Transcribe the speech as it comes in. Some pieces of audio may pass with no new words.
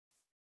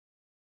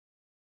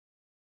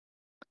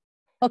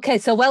Okay,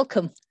 so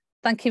welcome.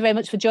 Thank you very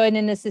much for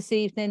joining us this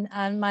evening.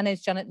 And my name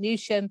is Janet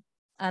Newsham,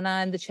 and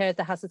I'm the chair of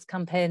the Hazards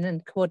Campaign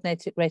and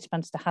coordinator at Greater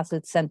Manchester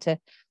Hazards Centre.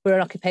 We're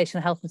an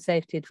occupational health and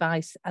safety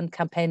advice and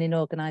campaigning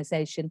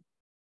organisation.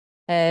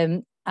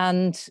 We're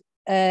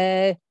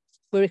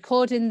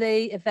recording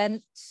the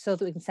event so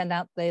that we can send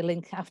out the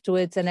link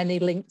afterwards, and any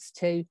links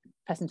to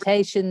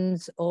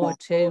presentations or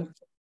to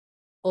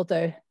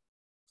other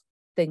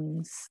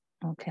things.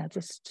 Okay, I'll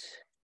just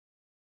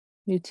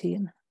mute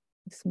Ian.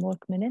 There's some more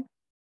coming in.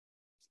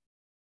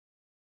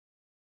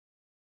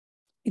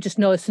 You just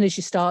know as soon as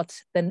you start,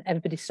 then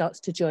everybody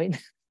starts to join.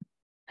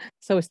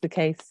 So is the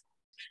case.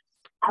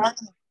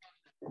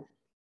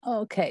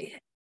 Okay.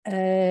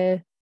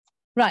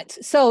 Right.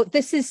 So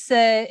this is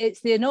it's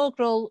the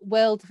inaugural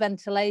World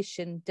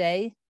Ventilation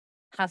Day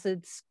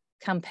Hazards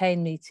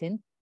Campaign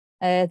meeting.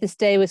 This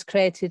day was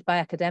created by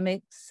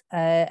academics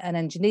and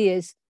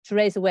engineers to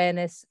raise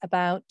awareness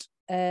about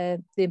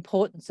the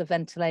importance of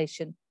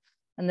ventilation,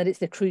 and that it's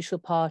the crucial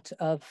part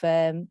of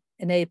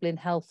enabling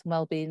health and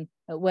well-being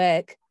at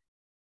work.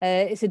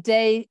 It's a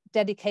day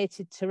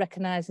dedicated to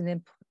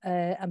recognising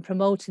and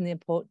promoting the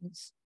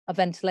importance of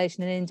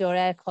ventilation and indoor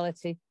air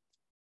quality.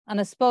 And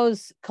I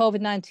suppose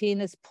COVID-19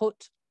 has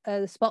put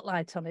the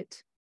spotlight on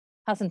it,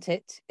 hasn't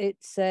it?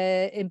 It's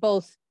in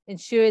both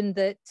ensuring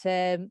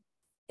that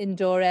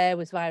indoor air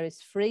was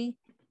virus-free,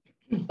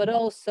 but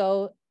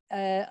also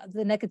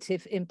the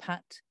negative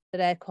impact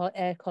that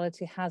air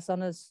quality has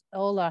on us,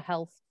 all our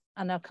health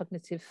and our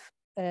cognitive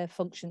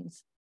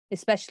functions,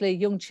 especially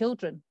young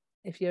children.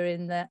 If you're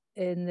in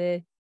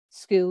the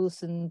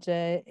schools and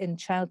in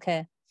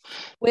childcare,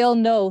 we all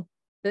know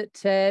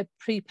that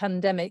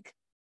pre-pandemic,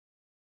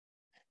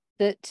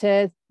 that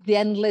the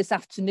endless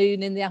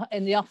afternoon in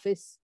the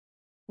office,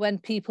 when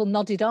people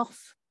nodded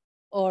off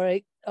or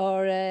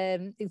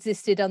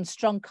existed on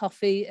strong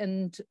coffee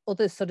and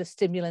other sort of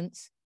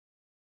stimulants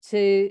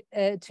to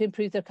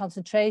improve their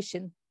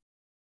concentration,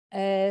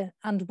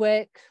 and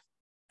work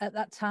at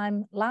that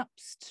time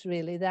lapsed.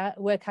 Really,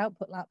 that work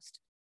output lapsed.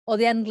 Or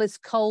the endless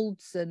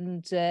colds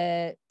and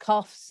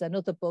coughs and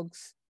other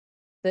bugs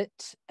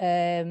that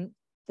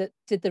that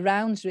did the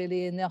rounds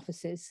really in the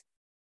offices.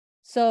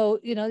 So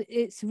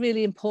it's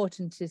really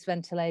important is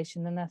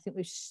ventilation, and I think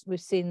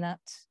we've seen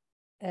that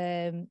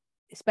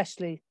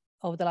especially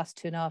over the last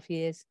 2.5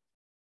 years.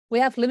 We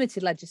have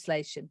limited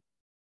legislation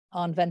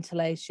on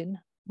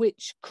ventilation,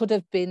 which could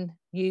have been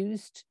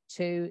used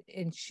to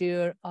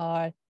ensure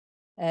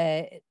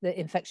the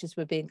infections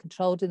were being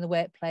controlled in the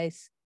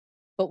workplace.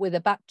 But with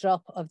a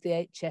backdrop of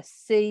the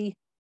HSC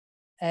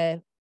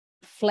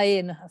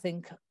flaying, I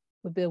think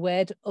would be a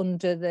word,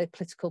 under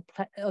political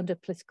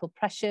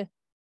pressure,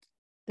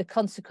 the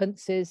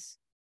consequences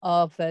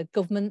of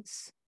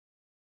governments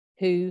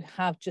who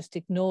have just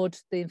ignored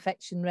the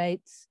infection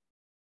rates,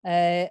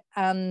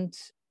 and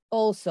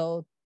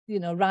also,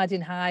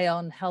 riding high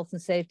on health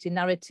and safety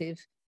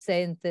narrative,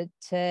 saying that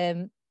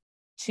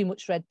too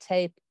much red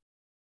tape,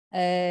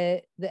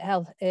 that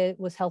health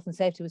and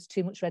safety was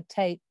too much red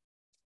tape.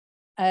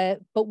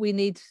 But we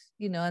need,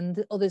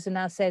 and others are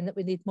now saying that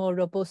we need more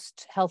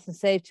robust health and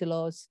safety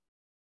laws.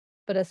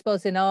 But I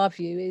suppose in our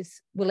view is,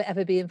 will it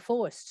ever be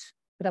enforced?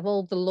 We'd have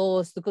all the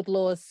laws, the good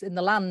laws in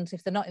the land.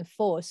 If they're not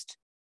enforced,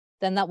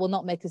 then that will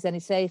not make us any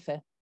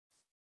safer.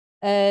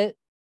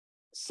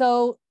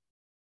 So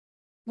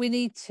we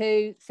need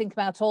to think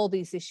about all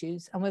these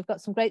issues, and we've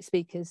got some great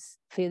speakers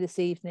for you this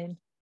evening.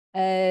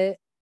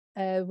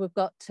 We've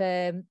got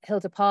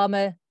Hilda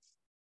Palmer,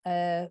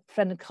 friend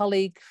and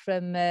colleague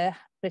from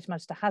Greater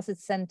Manchester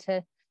Hazards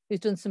Centre, who's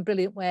done some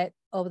brilliant work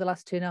over the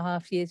last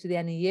 2.5 years with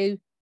the NEU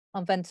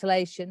on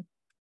ventilation,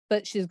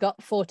 but she's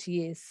got 40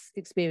 years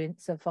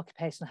experience of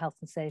occupational health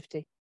and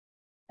safety.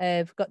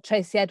 We've got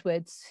Tracy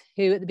Edwards,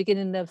 who at the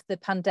beginning of the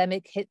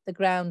pandemic hit the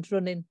ground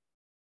running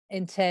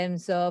in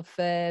terms of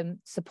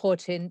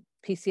supporting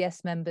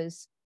PCS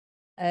members.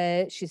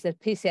 She's a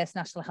PCS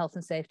National Health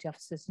and Safety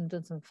Officer and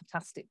done some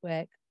fantastic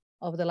work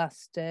over the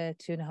last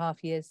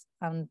 2.5 years,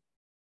 and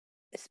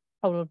it's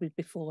probably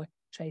before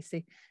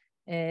Tracy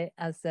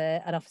as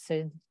an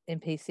officer in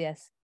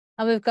PCS.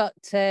 And we've got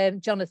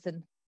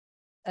Jonathan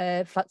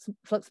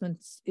Fluxman,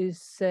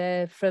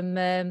 who's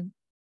from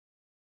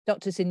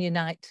Doctors in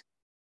Unite,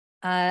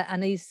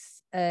 and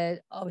he's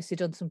obviously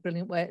done some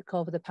brilliant work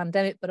over the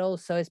pandemic, but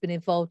also has been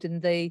involved in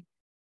the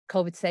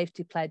COVID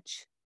safety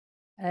pledge,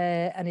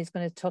 and he's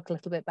going to talk a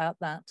little bit about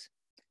that.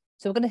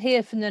 So we're going to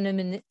hear from them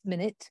in a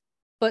minute,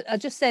 but I'll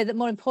just say that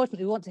more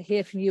importantly, we want to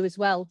hear from you as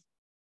well.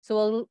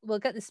 So we'll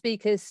get the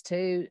speakers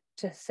to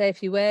say a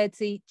few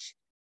words each,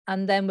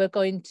 and then we're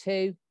going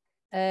to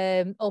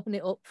open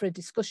it up for a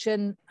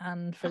discussion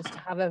and for us to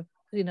have a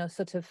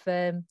sort of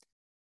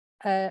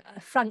a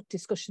frank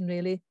discussion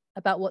really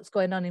about what's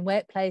going on in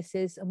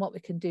workplaces and what we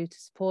can do to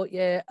support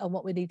you and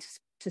what we need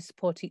to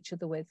support each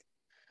other with.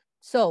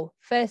 So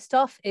first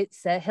off,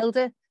 it's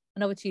Hilda,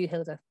 and over to you,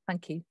 Hilda.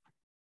 Thank you.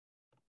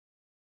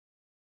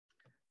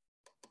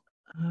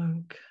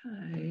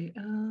 Okay,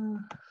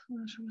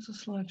 where's a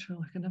slideshow?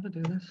 I can never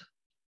do this.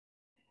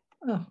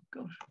 Oh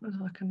gosh,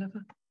 I can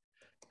never.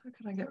 How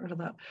can I get rid of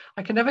that?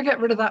 I can never get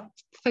rid of that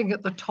thing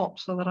at the top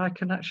so that I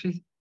can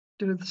actually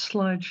do the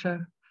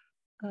slideshow.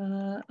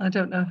 I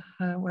don't know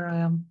where I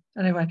am.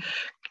 Anyway,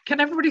 can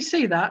everybody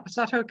see that? Is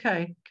that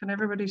okay? Can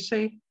everybody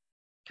see?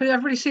 Can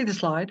everybody see the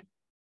slide?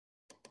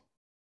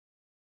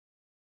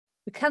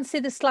 We can see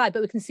the slide,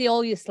 but we can see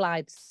all your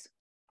slides.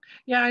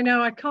 Yeah, I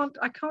know. I can't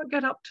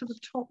get up to the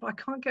top. I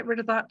can't get rid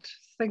of that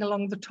thing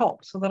along the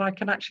top so that I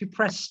can actually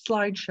press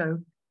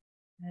slideshow.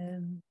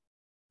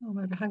 Oh,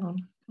 maybe hang on.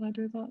 Can I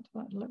do that?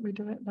 Let me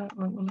do it. That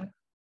won't, will it?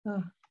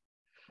 Oh.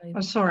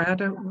 I'm sorry, I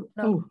don't.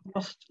 No.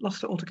 Oh,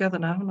 lost it altogether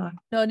now, haven't I?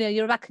 No,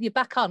 you're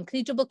back on. Can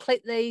you double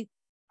click it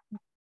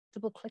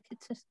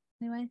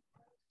anyway?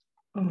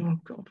 Oh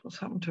God, what's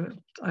happened to it?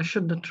 I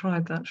shouldn't have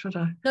tried that, should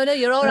I? No,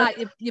 you're all right.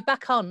 You're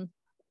back on.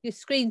 Your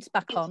screen's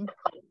back on.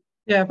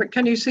 Yeah, but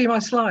can you see my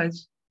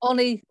slides?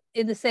 Only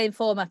in the same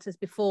format as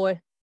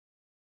before.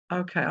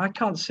 Okay, I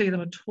can't see them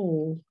at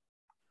all.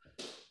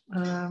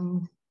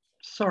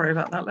 Sorry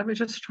about that. Let me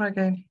just try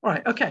again. All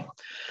right, okay.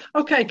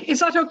 Okay,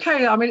 is that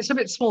okay? I mean, it's a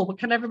bit small, but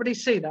can everybody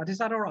see that? Is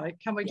that all right?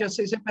 Can we just,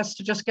 is it best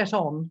to just get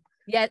on?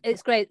 Yeah,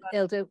 it's great,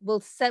 Hilda. We'll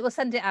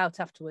send it out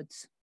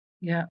afterwards.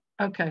 Yeah,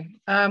 okay.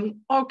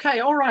 Okay,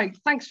 all right.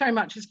 Thanks very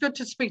much. It's good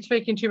to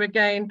speaking to you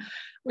again.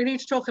 We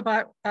need to talk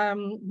about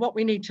what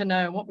we need to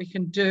know, what we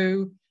can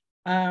do.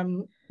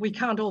 We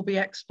can't all be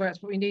experts,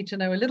 but we need to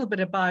know a little bit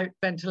about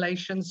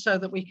ventilation so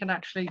that we can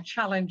actually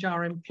challenge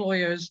our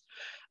employers,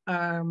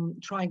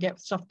 try and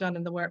get stuff done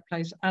in the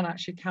workplace and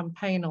actually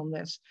campaign on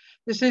this.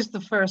 This is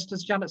the first,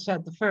 as Janet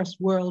said, the first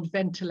World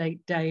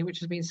Ventilate Day, which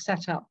has been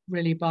set up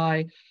really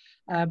by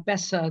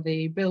BESA,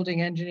 the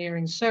Building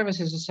Engineering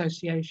Services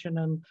Association,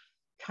 and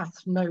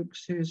Kath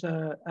Noakes, who's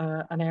an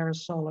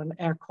aerosol and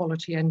air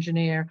quality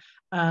engineer,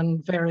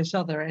 and various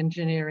other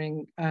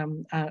engineering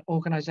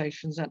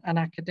organizations and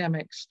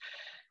academics.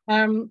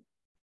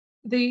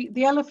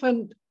 The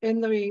elephant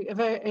in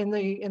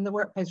the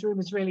workplace room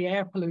is really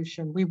air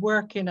pollution. We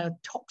work in a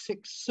toxic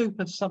soup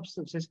of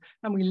substances,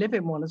 and we live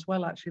in one as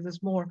well. Actually,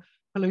 there's more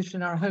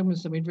pollution in our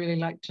homes than we'd really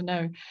like to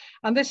know.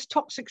 And this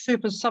toxic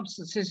soup of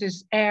substances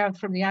is air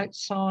from the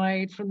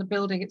outside, from the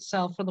building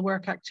itself, from the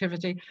work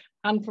activity,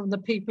 and from the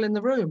people in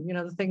the room. You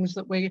know, the things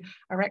that we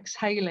are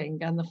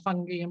exhaling, and the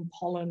fungi and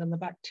pollen and the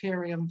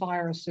bacteria and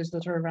viruses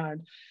that are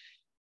around.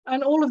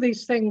 And all of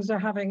these things are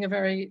having a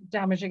very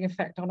damaging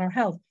effect on our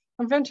health.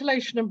 And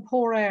ventilation and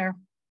poor air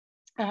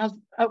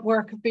at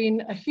work have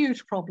been a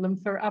huge problem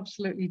for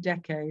absolutely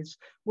decades.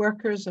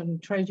 Workers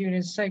and trade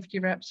union safety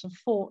reps have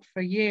fought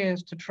for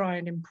years to try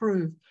and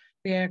improve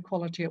the air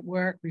quality at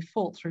work. We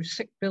fought through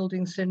sick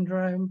building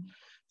syndrome,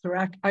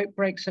 through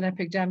outbreaks and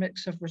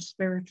epidemics of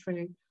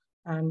respiratory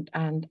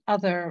and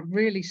other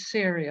really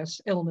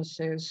serious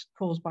illnesses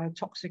caused by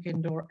toxic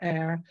indoor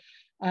air,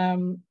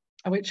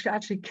 which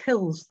actually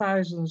kills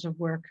thousands of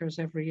workers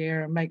every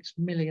year and makes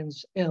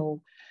millions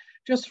ill.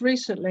 Just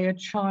recently, a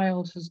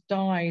child has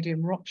died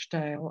in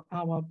Rochdale,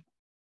 our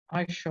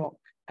iShock,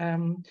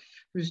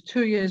 who's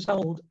 2 years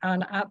old.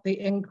 And at the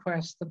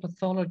inquest, the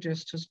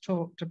pathologist has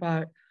talked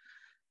about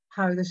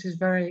how this is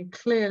very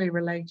clearly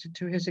related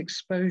to his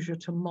exposure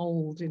to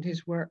mold in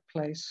his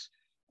workplace,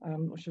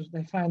 which was,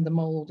 they found the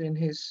mold in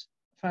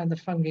found the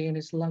fungi in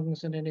his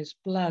lungs and in his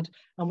blood.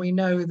 And we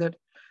know that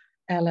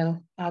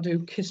Ella Adu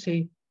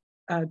Kissi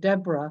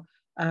Deborah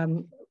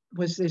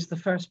is the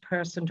first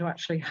person to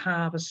actually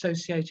have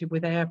associated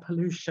with air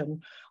pollution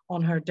on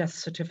her death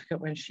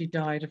certificate when she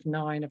died of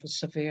 9 of a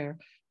severe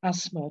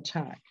asthma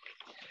attack.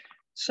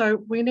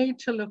 So we need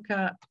to look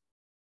at,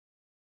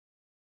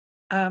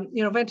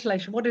 you know,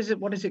 ventilation. What is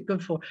it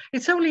good for?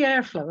 It's only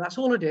airflow, that's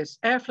all it is.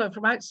 Airflow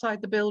from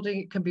outside the building.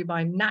 It can be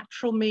by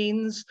natural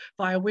means,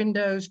 via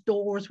windows,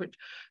 doors, which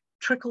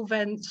trickle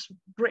vents,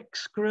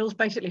 bricks, grills,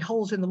 basically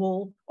holes in the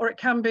wall, or it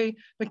can be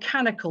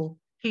mechanical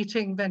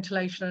heating,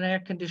 ventilation and air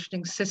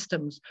conditioning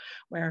systems,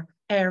 where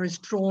air is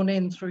drawn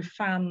in through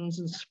fans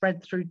and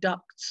spread through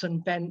ducts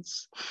and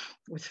vents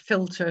with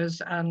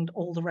filters and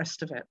all the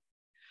rest of it.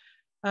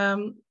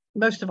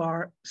 Most of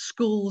our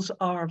schools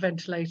are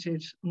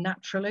ventilated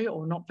naturally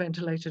or not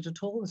ventilated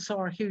at all, and so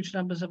are huge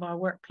numbers of our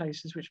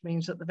workplaces, which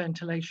means that the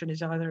ventilation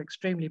is either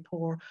extremely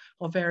poor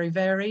or very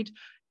varied.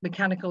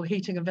 Mechanical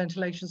heating and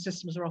ventilation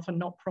systems are often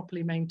not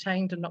properly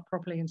maintained and not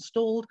properly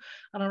installed,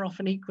 and are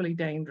often equally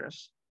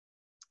dangerous.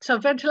 So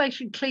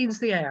ventilation cleans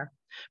the air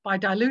by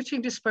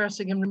diluting,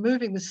 dispersing and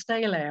removing the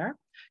stale air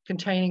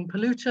containing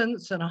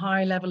pollutants and a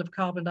high level of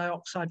carbon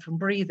dioxide from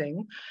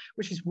breathing,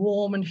 which is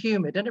warm and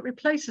humid, and it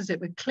replaces it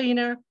with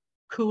cleaner,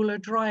 cooler,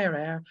 drier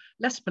air,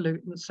 less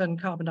pollutants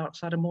and carbon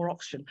dioxide and more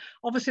oxygen.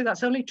 Obviously,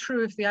 that's only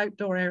true if the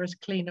outdoor air is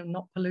clean and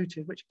not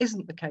polluted, which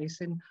isn't the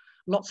case in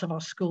lots of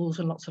our schools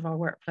and lots of our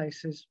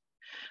workplaces.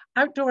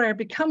 Outdoor air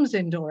becomes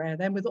indoor air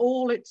then with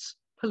all its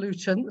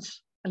pollutants,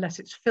 unless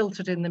it's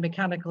filtered in the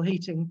mechanical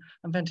heating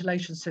and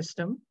ventilation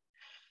system.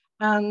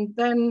 And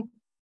then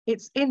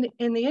it's in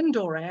the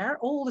indoor air,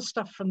 all the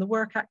stuff from the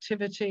work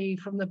activity,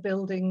 from the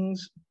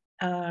buildings,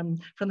 from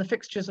the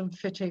fixtures and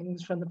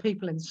fittings, from the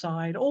people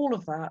inside, all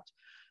of that,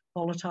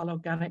 volatile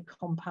organic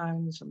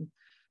compounds and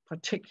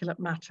particulate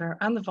matter,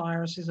 and the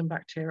viruses and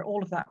bacteria,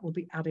 all of that will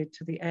be added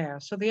to the air.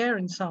 So the air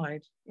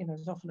inside, you know,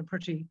 is often a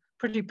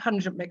pretty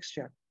pungent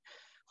mixture.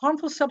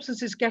 Harmful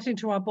substances get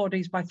into our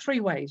bodies by three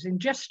ways: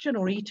 ingestion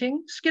or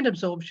eating, skin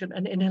absorption,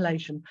 and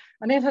inhalation.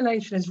 And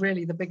inhalation is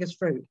really the biggest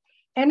fruit.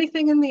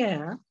 Anything in the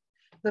air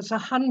that's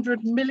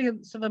 100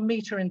 millionths of a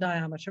meter in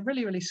diameter,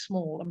 really, really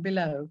small and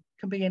below,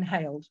 can be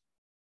inhaled.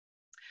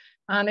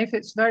 And if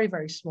it's very,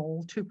 very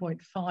small,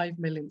 2.5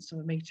 millionths of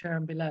a meter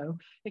and below,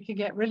 it can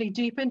get really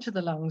deep into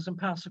the lungs and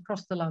pass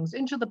across the lungs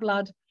into the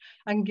blood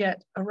and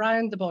get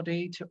around the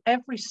body to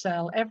every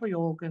cell, every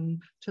organ,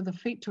 to the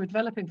to a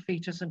developing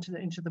fetus and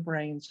into the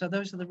brain. So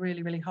those are the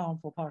really, really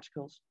harmful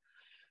particles.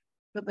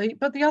 But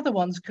the other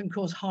ones can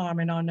cause harm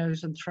in our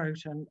nose and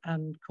throat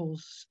and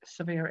cause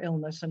severe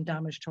illness and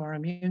damage to our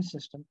immune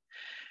system.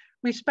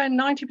 We spend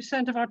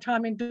 90% of our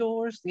time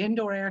indoors. The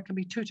indoor air can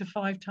be 2 to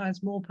 5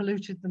 times more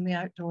polluted than the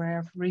outdoor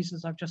air for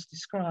reasons I've just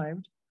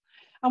described.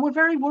 And we're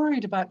very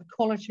worried about the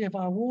quality of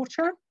our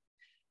water.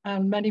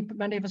 And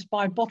many of us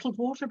buy bottled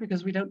water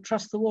because we don't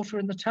trust the water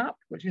in the tap,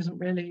 which isn't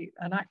really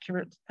an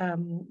accurate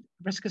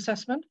risk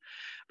assessment.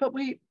 But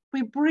we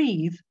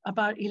breathe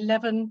about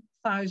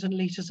 11,000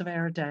 litres of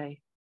air a day,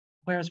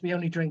 whereas we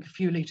only drink a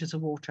few litres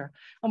of water.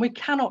 And we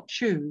cannot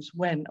choose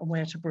when and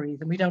where to breathe.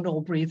 And we don't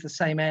all breathe the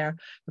same air.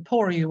 The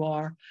poorer you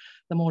are,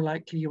 the more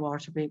likely you are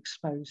to be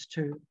exposed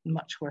to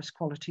much worse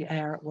quality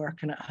air at work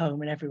and at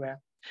home and everywhere.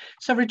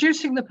 So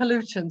reducing the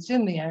pollutants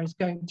in the air is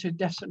going to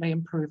definitely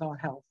improve our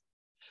health.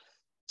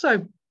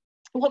 So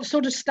what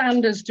sort of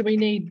standards do we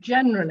need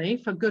generally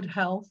for good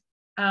health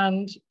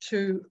and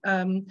to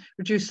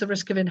reduce the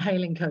risk of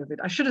inhaling COVID?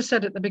 I should have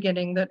said at the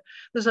beginning that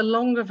there's a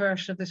longer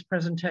version of this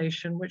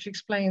presentation which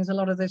explains a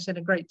lot of this in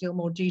a great deal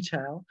more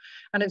detail,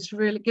 and it's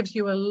really gives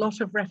you a lot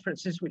of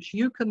references which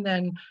you can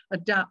then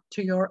adapt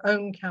to your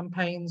own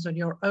campaigns and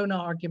your own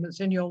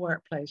arguments in your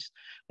workplace.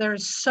 There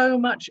is so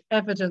much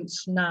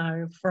evidence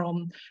now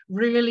from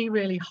really,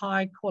 really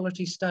high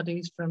quality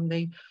studies from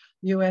the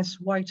US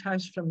White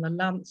House, from the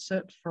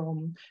Lancet,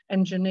 from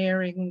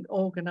engineering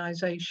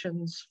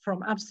organizations,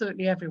 from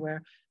absolutely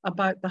everywhere,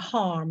 about the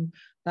harm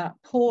that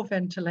poor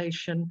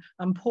ventilation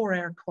and poor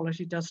air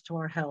quality does to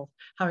our health,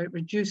 how it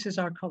reduces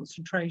our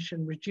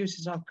concentration,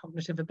 reduces our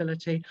cognitive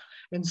ability.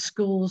 In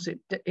schools,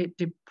 it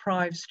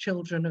deprives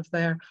children of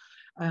their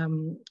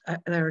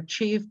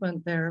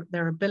achievement,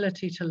 their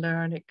ability to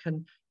learn.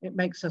 It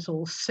makes us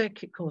all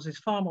sick. It causes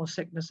far more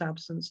sickness,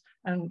 absence,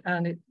 and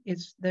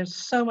there's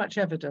so much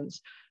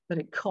evidence that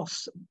it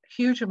costs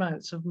huge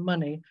amounts of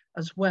money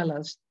as well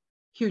as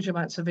huge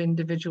amounts of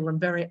individual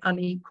and very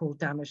unequal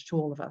damage to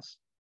all of us.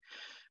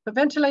 But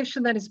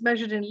ventilation then is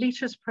measured in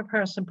litres per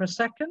person per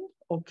second,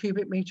 or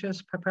cubic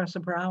meters per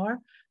person per hour,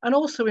 and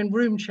also in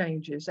room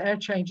changes, air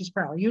changes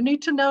per hour. You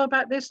need to know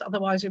about this,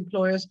 otherwise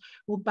employers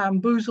will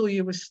bamboozle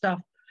you with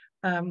stuff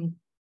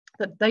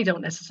that they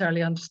don't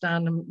necessarily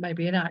understand and may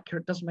be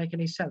inaccurate, doesn't make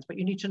any sense, but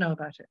you need to know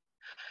about it.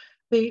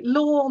 The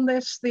law on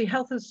this, the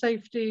health and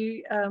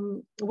safety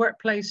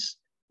workplace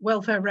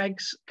welfare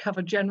regs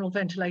cover general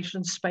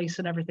ventilation, space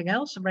and everything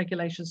else. And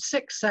regulation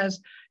 6 says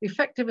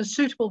effective and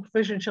suitable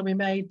provision shall be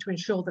made to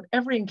ensure that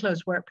every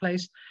enclosed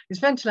workplace is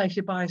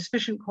ventilated by a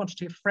sufficient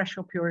quantity of fresh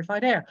or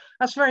purified air.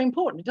 That's very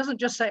important. It doesn't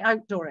just say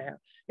outdoor air.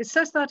 It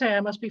says that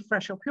air must be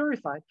fresh or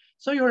purified.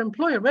 So your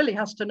employer really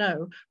has to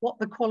know what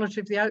the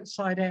quality of the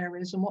outside air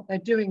is and what they're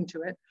doing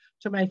to it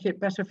to make it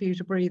better for you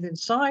to breathe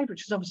inside,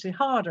 which is obviously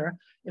harder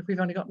if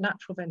we've only got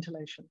natural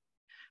ventilation.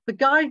 The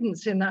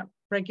guidance in that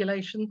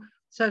regulation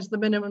says the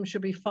minimum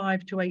should be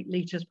 5 to 8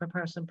 litres per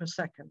person per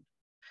second.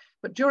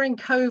 But during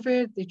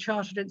COVID, the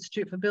Chartered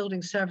Institute for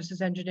Building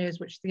Services Engineers,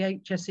 which the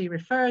HSE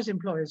refers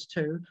employers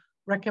to,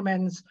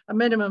 recommends a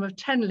minimum of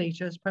 10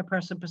 litres per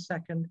person per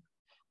second.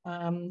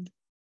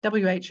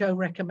 WHO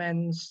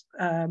recommends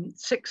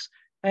 6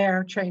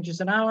 air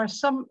changes an hour.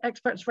 Some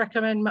experts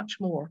recommend much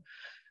more.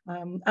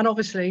 And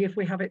obviously, if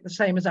we have it the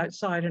same as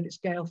outside and it's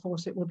gale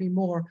force, it will be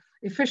more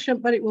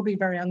efficient, but it will be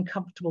very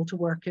uncomfortable to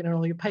work in and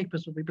all your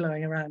papers will be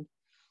blowing around.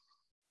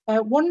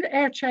 1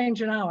 air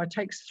change an hour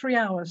takes 3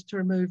 hours to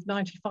remove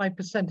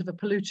 95% of a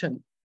pollutant.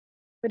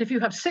 But if you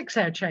have 6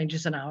 air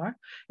changes an hour,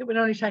 it would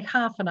only take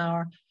half an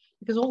hour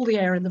because all the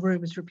air in the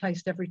room is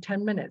replaced every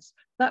 10 minutes.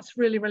 That's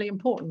really, really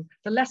important.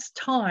 The less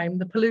time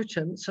the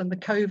pollutants and the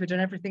COVID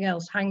and everything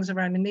else hangs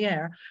around in the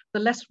air, the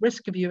less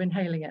risk of you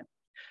inhaling it.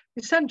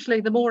 Essentially,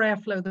 the more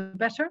airflow, the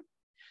better.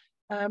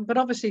 But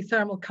obviously,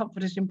 thermal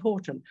comfort is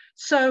important.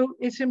 So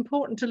it's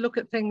important to look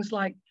at things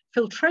like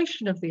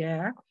filtration of the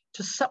air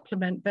to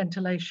supplement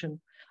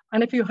ventilation.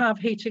 And if you have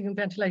heating and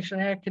ventilation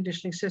and air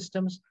conditioning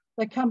systems,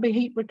 there can be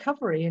heat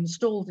recovery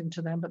installed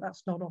into them, but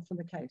that's not often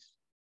the case.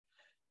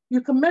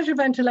 You can measure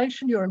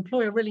ventilation. Your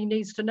employer really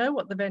needs to know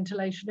what the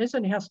ventilation is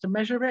and he has to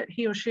measure it.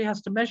 He or she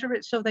has to measure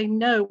it so they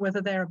know whether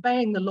they're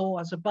obeying the law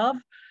as above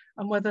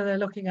and whether they're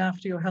looking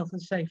after your health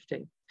and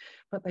safety.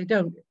 But they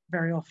don't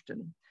very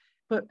often.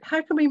 But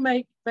how can we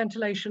make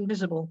ventilation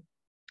visible?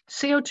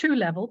 CO2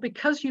 level,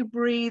 because you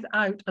breathe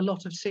out a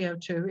lot of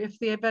CO2, if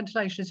the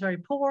ventilation is very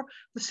poor,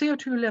 the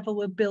CO2 level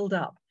will build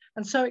up.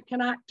 And so it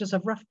can act as a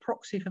rough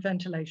proxy for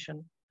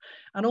ventilation.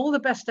 And all the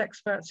best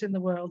experts in the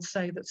world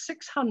say that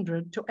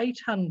 600 to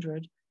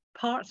 800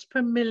 parts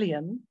per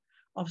million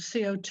of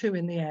CO2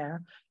 in the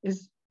air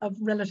is a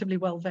relatively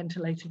well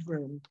ventilated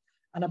room.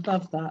 And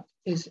above that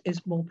is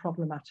more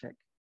problematic.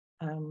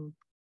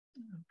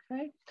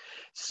 Okay,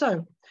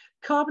 so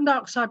carbon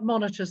dioxide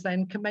monitors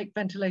then can make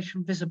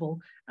ventilation visible.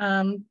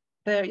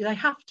 They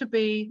have to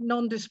be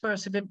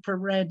non-dispersive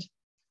infrared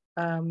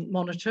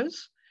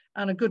monitors,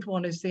 and a good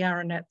one is the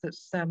Aranet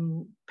that's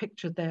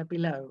pictured there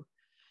below.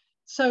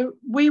 So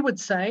we would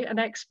say, and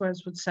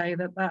experts would say,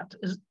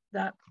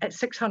 that at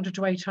 600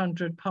 to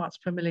 800 parts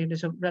per million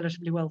is a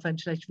relatively well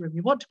ventilated room.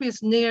 You want to be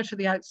as near to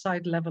the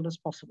outside level as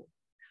possible.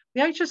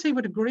 The HSE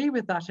would agree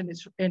with that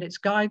in its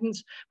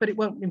guidance, but it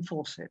won't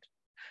enforce it.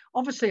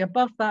 Obviously,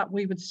 above that,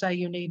 we would say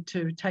you need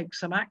to take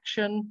some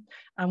action,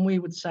 and we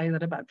would say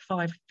that about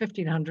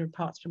 1,500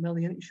 parts per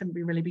million, you shouldn't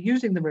really be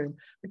using the room.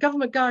 The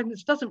government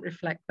guidance doesn't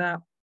reflect that,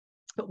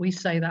 but we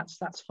say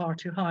that's far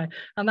too high.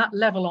 And that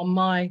level on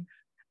my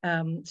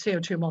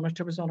CO2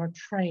 monitor was on a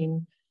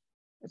train.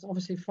 It's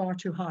obviously far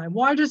too high.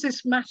 Why does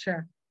this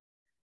matter?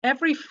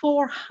 Every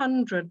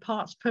 400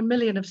 parts per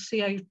million of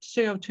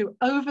CO2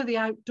 over the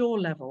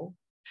outdoor level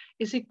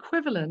is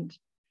equivalent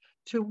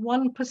to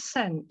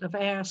 1% of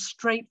air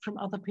straight from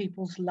other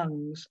people's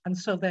lungs. And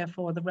so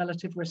therefore the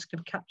relative risk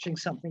of catching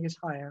something is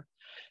higher.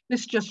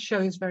 This just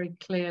shows very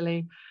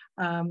clearly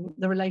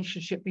the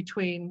relationship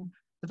between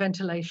the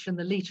ventilation,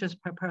 the litres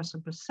per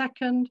person per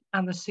second,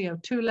 and the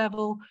CO2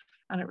 level.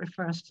 And it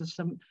refers to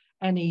some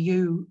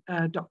NEU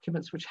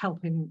documents which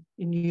help in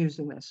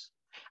using this.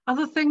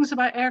 Other things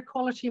about air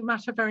quality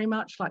matter very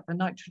much, like the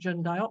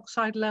nitrogen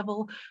dioxide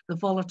level, the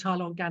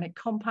volatile organic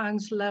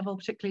compounds level,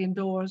 particularly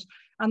indoors,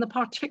 and the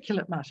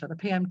particulate matter, the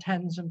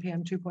PM10s and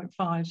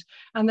PM2.5s.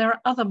 And there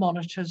are other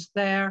monitors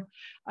there.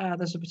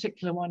 There's a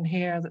particular one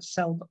here that's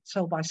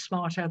sold by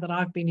Smart Air that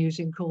I've been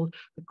using called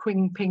the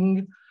Qing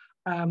Ping.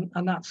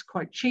 And that's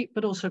quite cheap,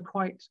 but also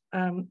quite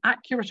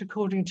accurate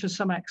according to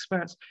some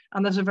experts.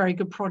 And there's a very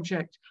good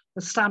project,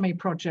 the SAMI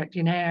project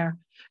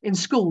in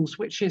schools,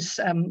 which is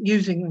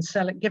using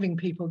and giving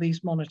people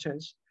these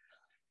monitors.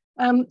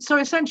 So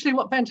essentially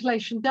what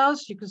ventilation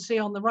does, you can see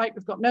on the right,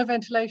 we've got no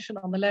ventilation,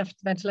 on the left,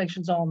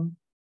 ventilation's on.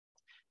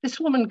 This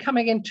woman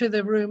coming into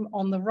the room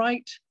on the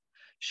right,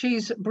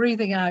 she's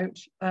breathing out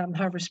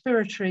her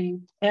respiratory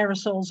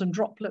aerosols and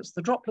droplets.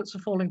 The droplets are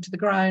falling to the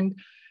ground,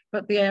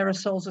 but the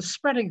aerosols are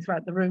spreading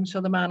throughout the room,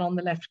 so the man on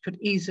the left could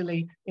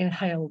easily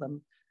inhale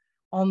them.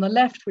 On the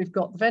left, we've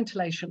got the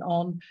ventilation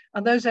on,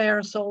 and those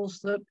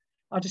aerosols that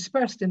are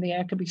dispersed in the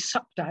air can be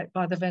sucked out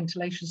by the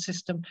ventilation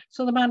system,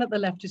 so the man at the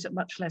left is at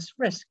much less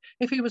risk.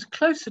 If he was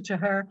closer to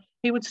her,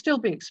 he would still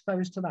be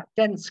exposed to that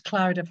dense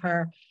cloud of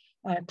her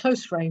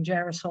close range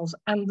aerosols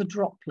and the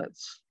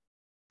droplets.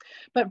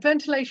 But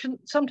ventilation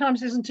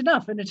sometimes isn't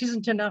enough, and it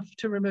isn't enough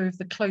to remove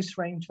the close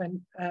range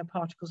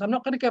particles. I'm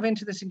not going to go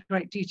into this in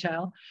great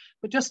detail,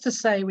 but just to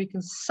say we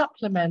can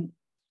supplement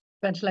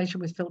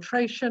ventilation with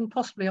filtration,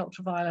 possibly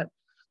ultraviolet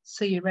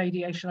C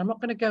radiation. I'm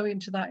not going to go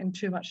into that in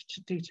too much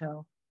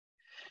detail.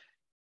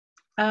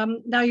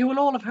 Now, you will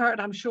all have heard,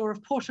 I'm sure,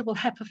 of portable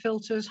HEPA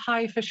filters,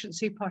 high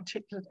efficiency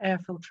particulate air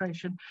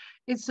filtration.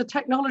 It's a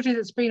technology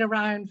that's been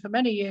around for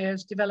many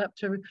years, developed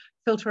to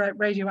filter out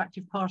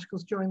radioactive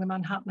particles during the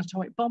Manhattan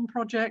atomic bomb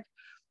project.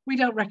 We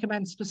don't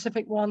recommend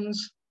specific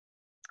ones,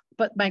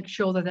 but make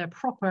sure that they're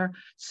proper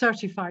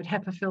certified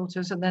HEPA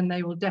filters, and then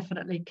they will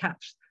definitely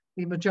catch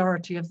the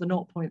majority of the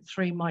 0.3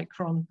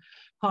 micron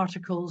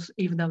particles,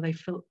 even though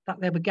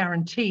they were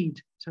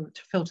guaranteed to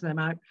filter them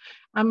out.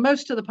 And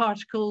most of the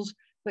particles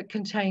that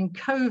contain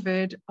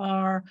COVID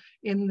are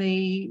in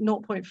the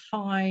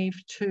 0.5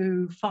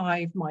 to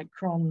 5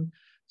 micron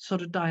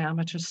sort of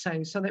diameter,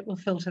 so that will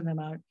filter them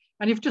out.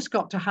 And you've just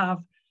got to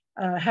have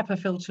HEPA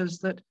filters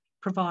that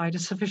provide a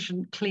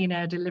sufficient clean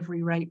air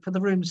delivery rate for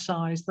the room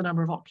size, the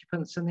number of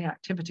occupants and the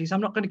activities. I'm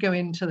not going to go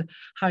into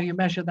how you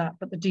measure that,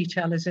 but the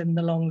detail is in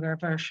the longer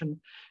version.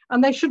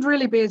 And they should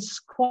really be as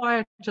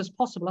quiet as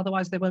possible,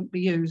 otherwise they won't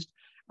be used.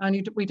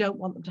 And we don't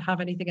want them to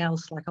have anything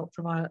else like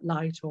ultraviolet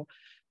light or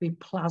be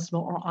plasma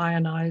or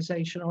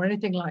ionization or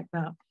anything like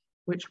that,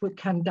 which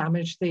can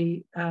damage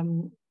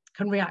can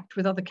react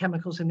with other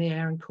chemicals in the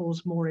air and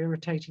cause more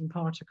irritating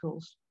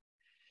particles.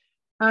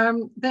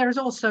 There is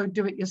also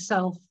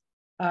do-it-yourself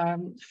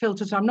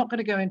filters. I'm not going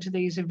to go into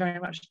these in very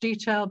much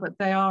detail, but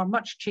they are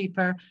much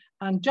cheaper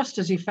and just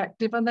as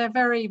effective, and they're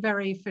very,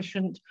 very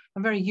efficient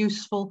and very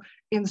useful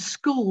in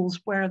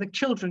schools where the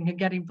children can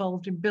get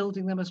involved in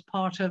building them as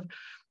part of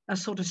a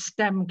sort of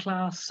STEM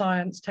class,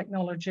 science,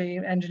 technology,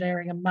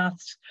 engineering and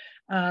maths.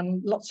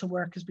 And lots of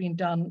work has been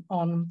done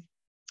on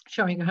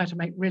showing you how to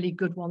make really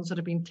good ones that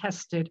have been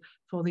tested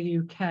for the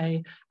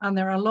UK. And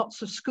there are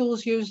lots of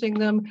schools using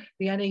them.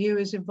 The NEU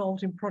is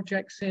involved in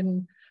projects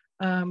in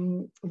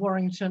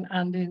Warrington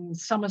and in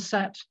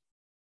Somerset.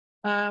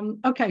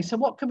 Okay, so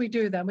what can we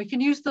do then? We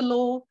can use the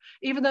law,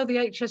 even though the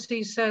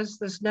HSE says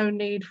there's no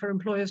need for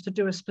employers to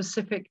do a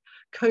specific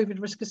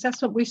COVID risk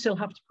assessment. We still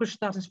have to push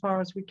that as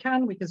far as we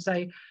can. We can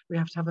say we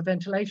have to have a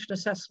ventilation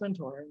assessment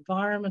or an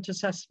environment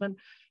assessment,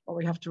 or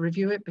we have to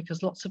review it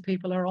because lots of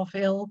people are off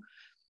ill.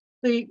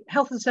 The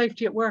Health and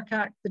Safety at Work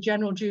Act, the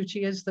general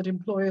duty is that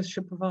employers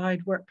should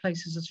provide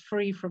workplaces as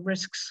free from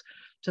risks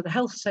to the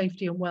health,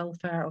 safety and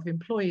welfare of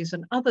employees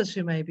and others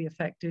who may be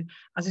affected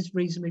as is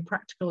reasonably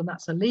practical. And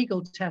that's a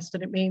legal test.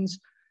 And it means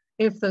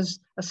if there's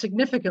a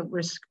significant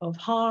risk of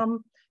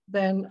harm,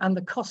 then, and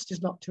the cost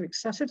is not too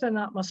excessive, then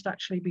that must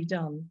actually be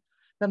done.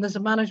 Then there's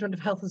a management of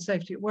health and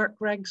safety at work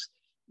regs,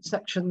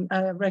 section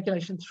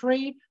regulation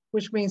 3,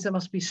 which means there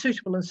must be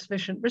suitable and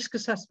sufficient risk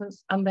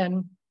assessments, and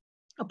then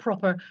a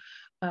proper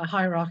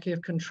hierarchy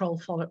of control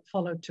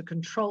followed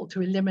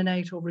to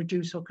eliminate or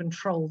reduce or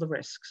control the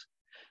risks.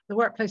 The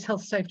workplace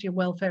health, safety and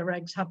welfare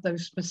regs have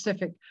those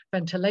specific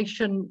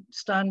ventilation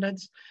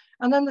standards.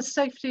 And then the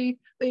safety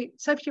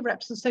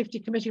reps and safety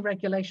committee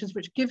regulations,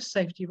 which give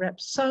safety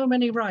reps so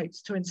many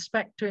rights to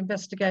inspect, to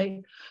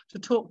investigate, to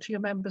talk to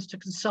your members, to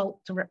consult,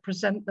 to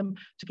represent them,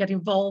 to get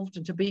involved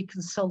and to be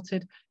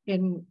consulted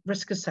in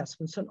risk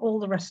assessments and all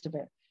the rest of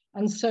it.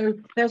 And so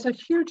there's a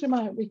huge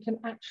amount we can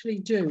actually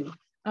do.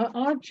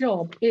 Our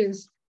job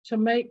is to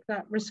make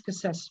that risk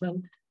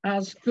assessment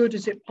as good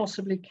as it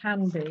possibly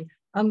can be.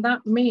 And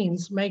that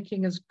means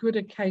making as good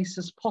a case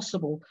as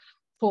possible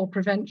for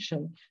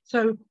prevention.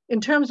 So in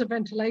terms of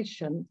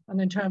ventilation and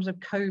in terms of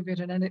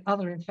COVID and any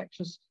other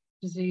infectious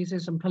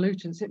diseases and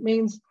pollutants, it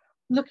means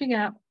looking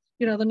at,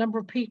 you know, the number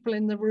of people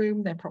in the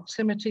room, their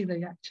proximity,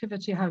 the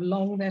activity, how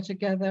long they're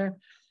together,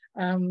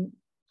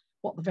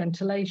 what the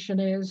ventilation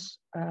is,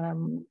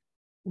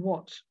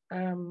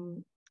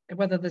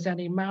 whether there's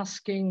any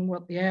masking,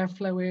 what the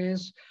airflow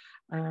is,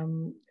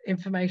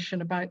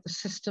 information about the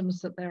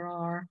systems that there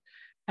are,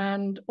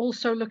 and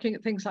also looking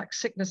at things like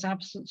sickness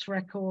absence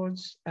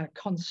records,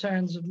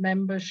 concerns of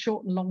members,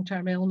 short and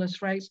long-term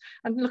illness rates,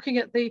 and looking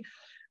at the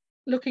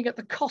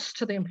cost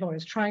to the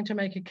employers, trying to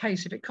make a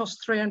case. If it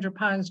costs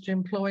 £300 to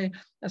employ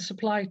a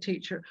supply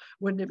teacher,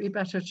 wouldn't it be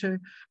better to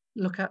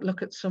look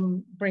at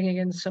some bringing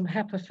in some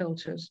HEPA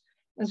filters?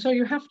 And so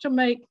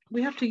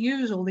we have to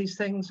use all these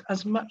things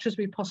as much as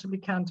we possibly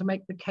can to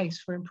make the case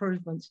for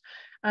improvements,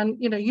 and,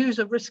 you know, use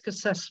a risk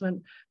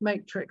assessment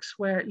matrix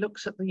where it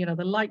looks at the, you know,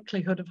 the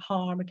likelihood of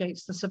harm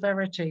against the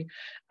severity.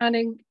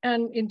 And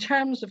in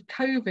terms of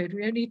COVID,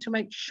 we need to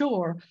make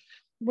sure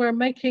we're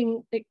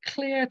making it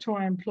clear to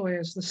our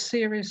employers the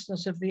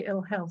seriousness of the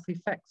ill health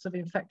effects of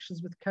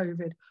infections with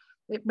COVID.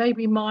 It may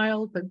be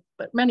mild,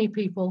 but many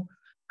people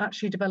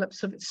actually develop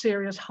some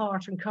serious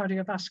heart and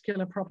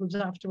cardiovascular problems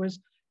afterwards.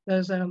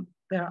 There's an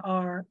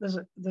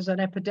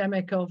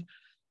epidemic of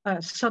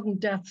sudden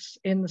deaths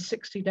in the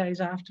 60 days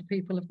after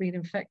people have been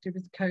infected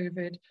with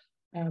COVID.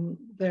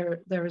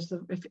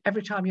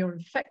 Every time you're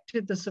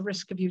infected, there's a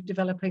risk of you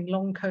developing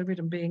long COVID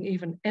and being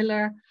even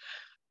iller.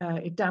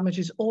 It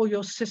damages all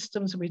your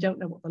systems, and we don't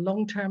know what the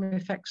long-term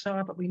effects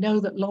are, but we know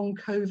that long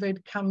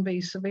COVID can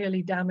be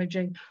severely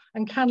damaging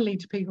and can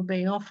lead to people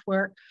being off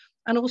work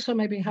and also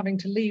maybe having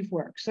to leave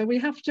work. So we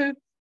have to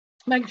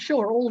make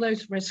sure all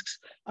those risks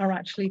are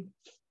actually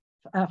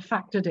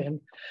factored in.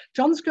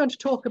 John's going to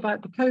talk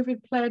about the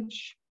COVID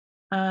pledge,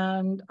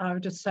 and I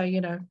would just say,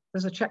 you know,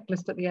 there's a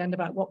checklist at the end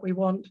about what we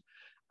want,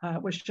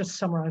 which just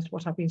summarised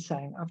what I've been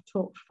saying. I've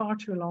talked far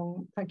too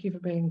long. Thank you for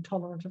being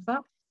tolerant of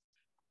that.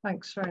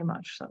 Thanks very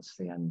much. That's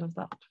the end of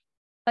that.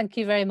 Thank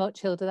you very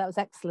much, Hilda. That was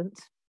excellent.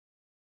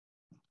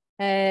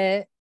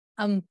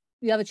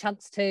 You have a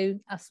chance to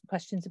ask some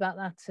questions about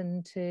that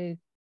and to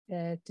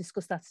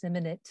discuss that in a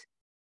minute.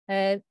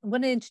 I'm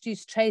going to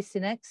introduce Tracy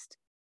next.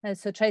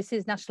 So Tracy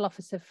is National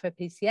Officer for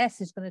PCS.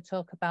 She's going to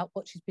talk about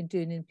what she's been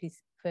doing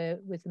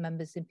with the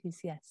members in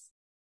PCS.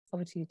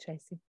 Over to you,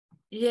 Tracy.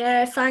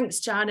 Yeah, thanks,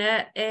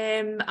 Janet.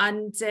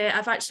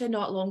 I've actually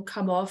not long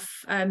come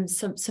off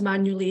some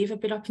annual leave. I've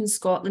been up in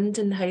Scotland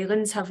in the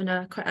Highlands having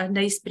quite a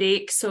nice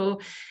break. So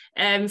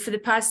for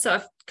the past sort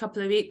of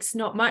couple of weeks,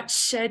 not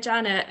much,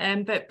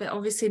 Janet, but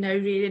obviously now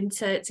rearing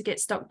to get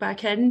stuck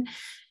back in.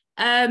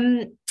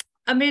 I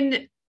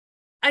mean,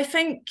 I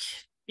think,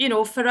 you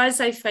know, for us,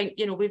 I think,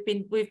 you know, we've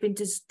been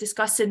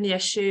discussing the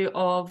issue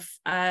of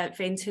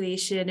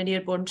ventilation and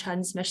airborne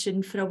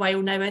transmission for a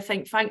while now. I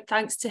think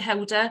thanks to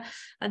Hilda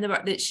and the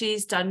work that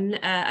she's done,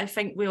 I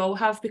think we all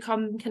have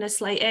become kind of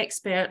slight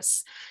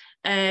experts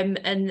in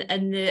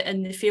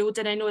the field,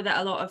 and I know that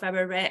a lot of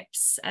our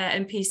reps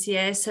in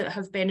PCS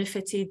have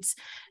benefited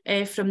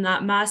from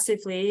that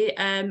massively.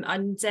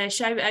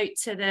 Shout out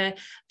to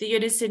the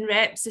Unison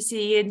reps, the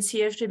CENs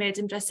here from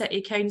Edinburgh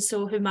City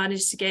Council, who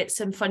managed to get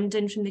some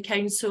funding from the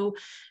council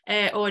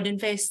on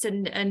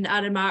investing in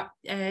RMR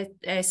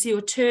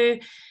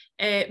CO2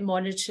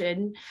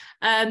 monitoring.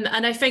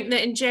 And I think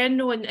that in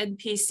general in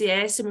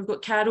PCS, and we've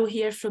got Carol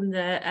here from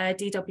the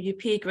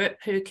DWP group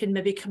who can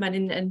maybe come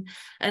in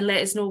and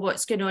let us know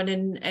what's going on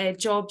in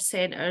job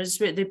centres,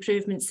 with the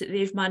improvements that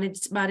they've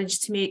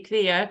managed to make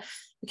there.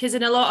 because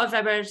in a lot of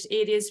our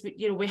areas,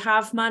 we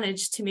have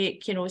managed to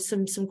make,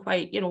 some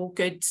quite,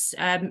 good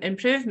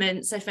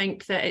improvements. I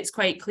think that it's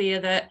quite clear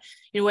that,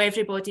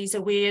 everybody's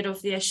aware of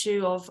the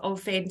issue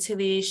of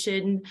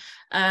ventilation.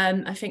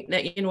 I think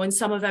that, in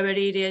some of our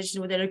areas,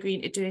 they're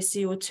agreeing to do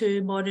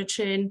CO2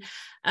 monitoring.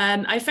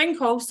 I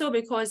think also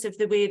because of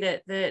the way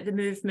that the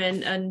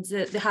movement and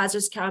the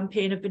hazards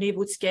campaign have been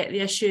able to get the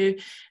issue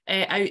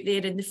out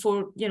there in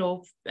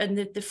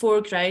the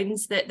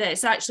foregrounds, that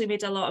it's actually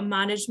made a lot of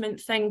management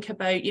think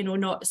about,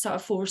 not sort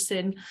of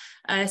forcing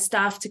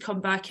staff to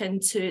come back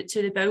into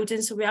the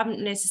building. So we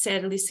haven't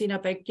necessarily seen a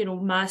big,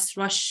 mass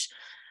rush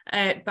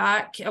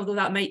back, although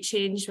that might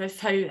change with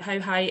how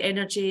high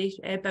energy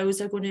bills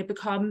are going to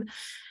become.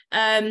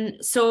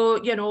 So,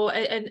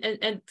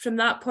 and from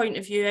that point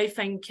of view, I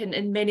think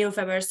in many of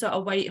our sort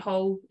of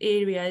Whitehall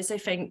areas, I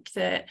think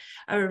that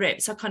our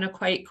reps are kind of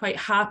quite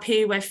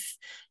happy with,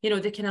 the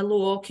kind of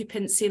low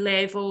occupancy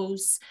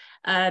levels.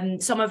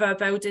 Some of our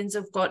buildings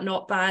have got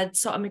not bad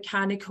sort of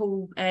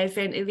mechanical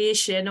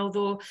ventilation,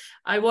 although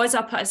I was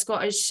up at a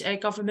Scottish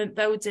Government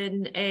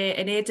building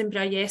in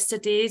Edinburgh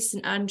yesterday,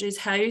 St Andrew's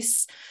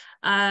House,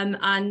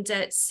 and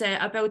it's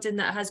a building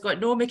that has got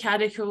no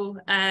mechanical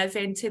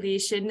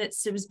ventilation. It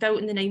was built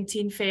in the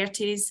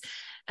 1930s,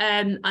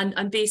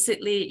 and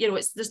basically,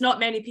 there's not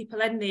many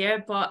people in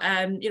there, but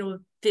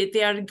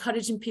they are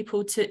encouraging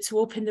people to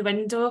open the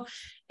window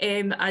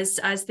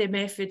as their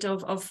method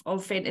of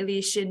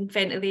ventilating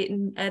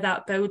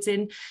that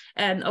building.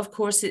 Of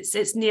course,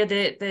 it's near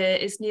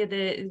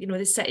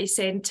the city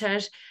centre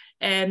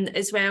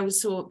as well,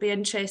 so it'd be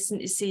interesting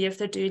to see if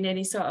they're doing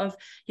any sort of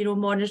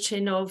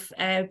monitoring of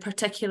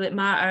particulate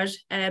matter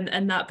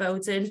in that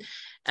building.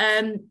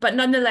 But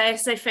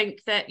nonetheless, I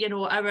think that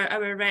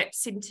our reps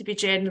seem to be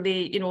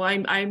generally,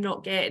 I'm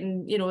not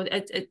getting,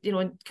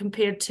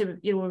 compared to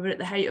we were at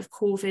the height of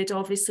COVID,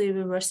 obviously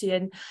we were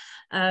seeing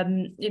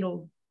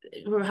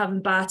we were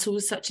having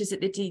battles such as at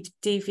the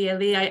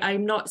DVLA.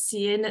 I'm not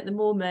seeing at the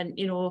moment,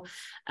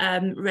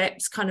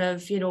 reps kind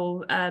of,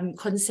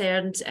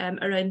 concerned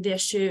around the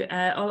issue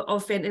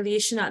of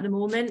ventilation at the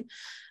moment.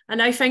 And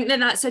I think that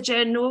that's a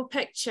general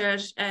picture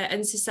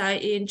in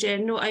society in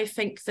general. I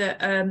think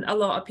that a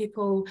lot of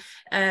people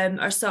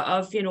are sort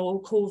of,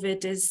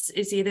 COVID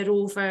is either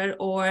over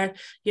or,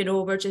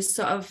 we're just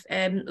sort of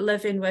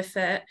living with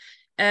it.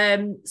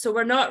 So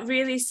we're not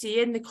really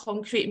seeing the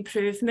concrete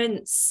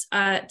improvements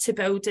to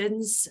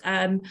buildings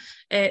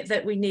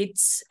that we need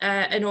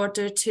in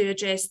order to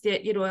address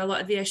the, a lot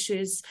of the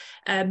issues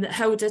that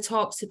Hilda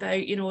talks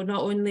about.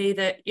 Not only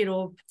that,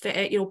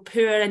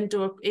 poor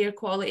indoor air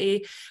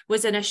quality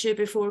was an issue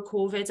before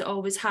COVID, it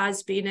always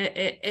has been.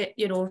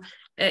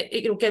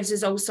 It gives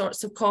us all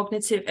sorts of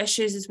cognitive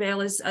issues as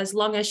well as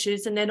lung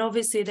issues. And then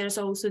obviously there's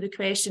also the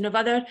question of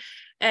other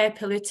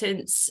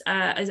pollutants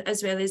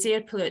as well as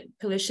air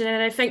pollution.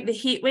 And I think the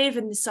heat wave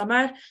in the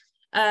summer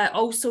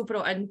also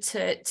brought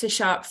into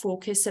sharp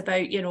focus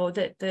about,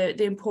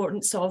 the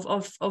importance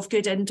of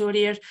good indoor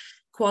air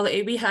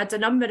quality. We had a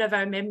number of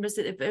our members,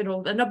 a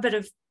number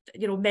of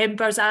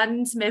members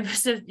and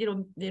members of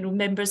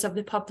members of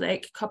the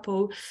public,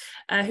 couple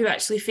who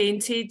actually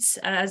fainted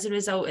as a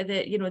result of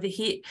the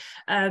heat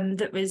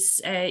that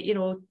was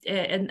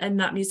in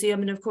that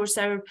museum. And of course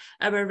our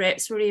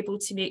reps were able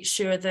to make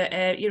sure that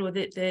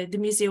the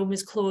museum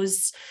was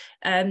closed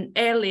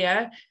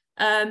earlier.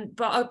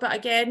 But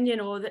again,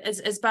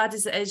 as bad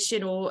as it is,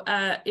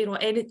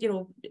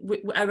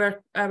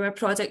 our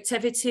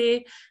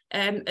productivity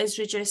is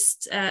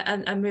reduced,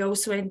 and we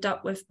also end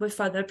up with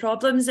other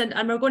problems, and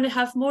we're going to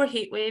have more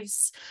heat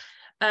waves.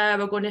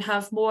 We're going to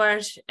have more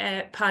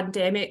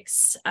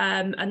pandemics,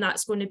 and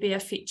that's going to be a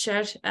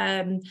feature.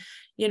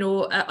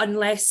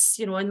 Unless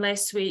the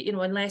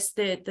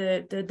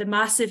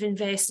massive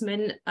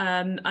investment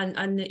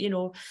and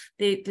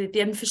the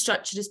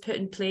infrastructure is put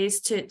in place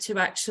to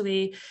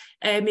actually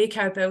make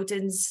our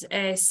buildings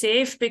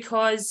safe,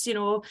 because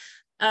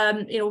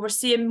we're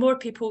seeing more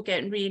people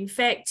getting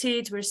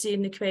reinfected. We're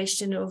seeing the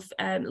question of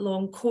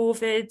long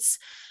COVIDs.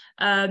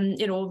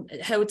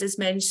 Hilda's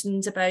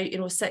mentioned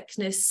about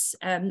sickness,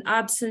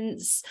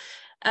 absence.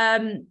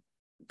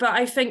 But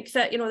I think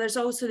that, there's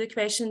also the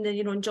question that,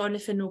 and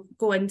Jonathan will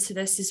go into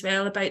this as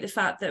well, about the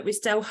fact that we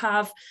still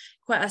have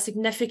quite a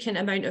significant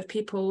amount of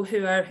people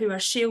who are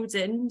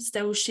shielding,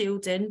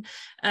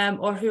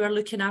 or who are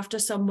looking after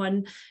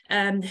someone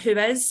who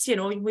is,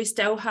 we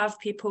still have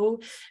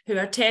people who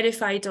are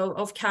terrified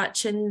of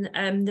catching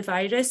the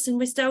virus, and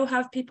we still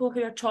have people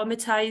who are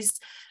traumatised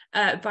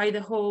by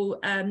the whole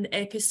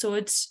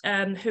episode,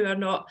 who are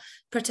not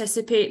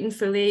participating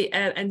fully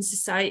in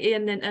society.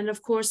 And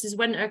of course, as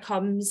winter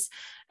comes,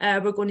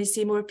 we're going to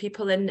see more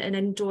people in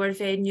indoor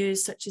venues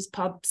such as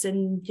pubs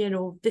and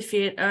the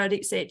theatre,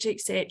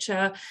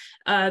 etc.,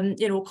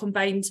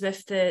 combined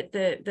with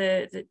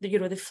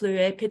the flu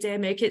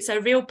epidemic. It's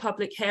a real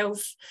public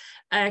health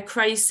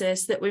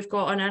crisis that we've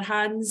got on our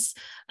hands.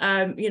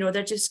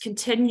 They're just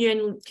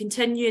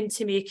continuing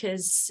to make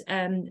us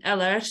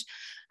iller.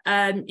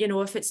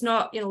 if it's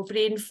not,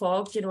 brain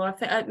fog,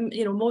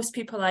 most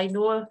people I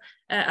know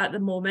at the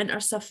moment are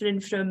suffering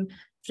from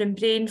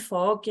brain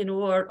fog,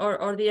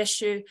 or the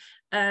issue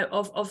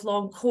of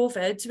long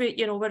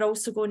COVID. We're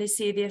also going to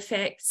see the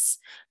effects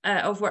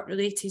of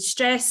work-related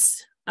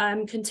stress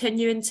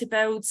continuing to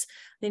build,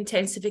 the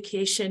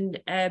intensification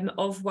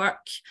of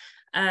work,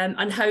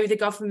 and how the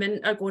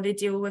government are going to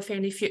deal with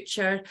any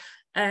future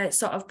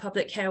sort of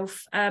public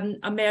health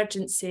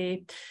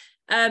emergency.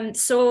 I'm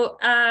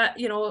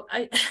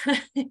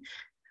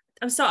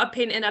sort of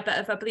painting a bit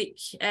of a bleak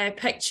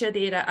picture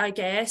there, I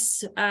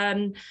guess.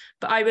 But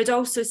I would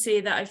also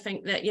say that I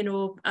think that,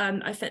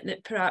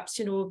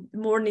 perhaps,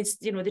 more needs,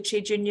 the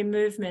trade union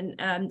movement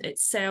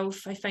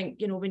itself. I think,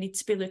 we need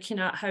to be looking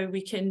at how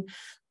we can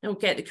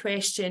get the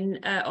question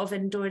of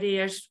indoor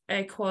air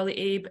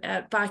quality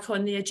back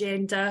on the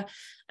agenda,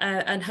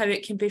 and how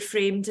it can be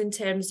framed in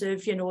terms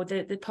of,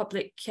 the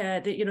public,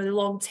 the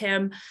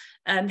long-term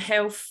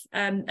health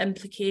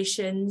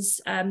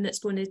implications that's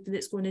going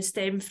to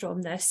stem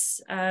from this.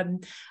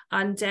 And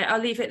I'll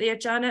leave it there,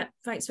 Janet.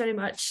 Thanks very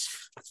much.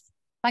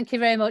 Thank you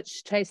very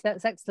much, Tracy.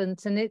 That's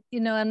excellent, and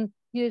and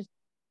you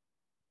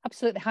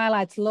absolutely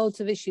highlights loads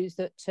of issues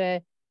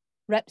that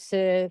reps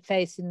are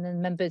facing and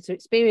members are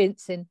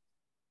experiencing.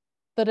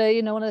 But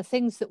one of the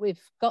things that we've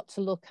got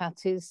to look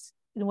at is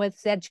whether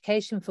it's the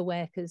education for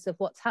workers of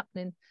what's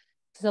happening.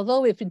 Because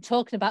although we've been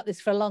talking about this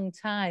for a long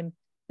time,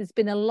 there's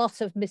been a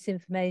lot of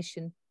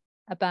misinformation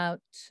about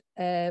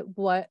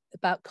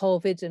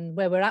COVID and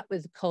where we're at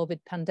with the COVID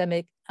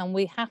pandemic, and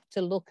we have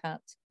to look at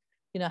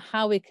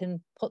how we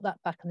can put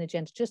that back on the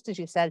agenda. Just as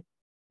you said,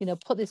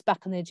 put this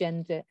back on the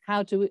agenda.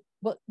 How do we?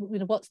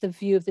 What's the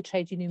view of the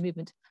trade union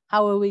movement?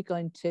 How are we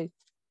going to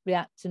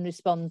react and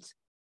respond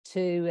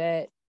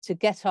to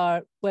get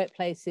our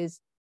workplaces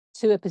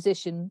to a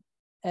position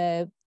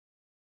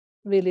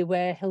really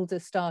where Hilda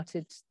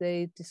started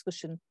the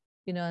discussion,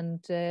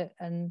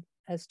 and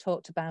has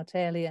talked about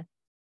earlier.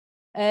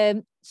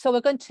 So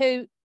we're going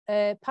to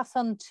pass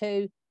on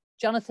to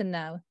Jonathan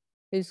now,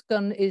 who's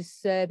been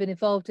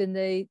involved in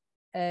the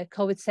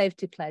COVID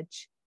safety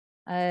pledge,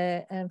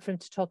 and for him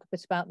to talk a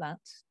bit about that.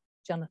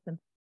 Jonathan,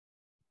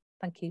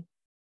 thank you.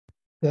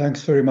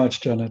 Thanks very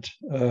much, Janet.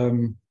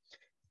 And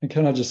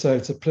can I just say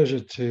it's a pleasure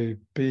to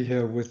be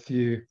here with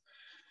you.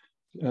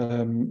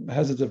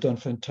 Hazards have done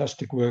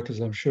fantastic work, as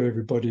I'm sure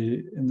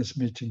everybody in this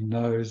meeting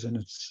knows, and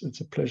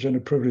it's a pleasure and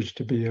a privilege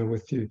to be here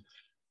with you,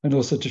 and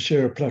also to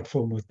share a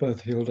platform with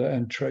both Hilda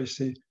and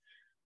Tracy.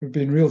 We've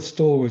been real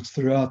stalwarts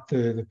throughout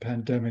the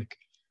pandemic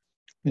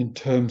in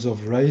terms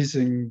of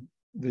raising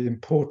the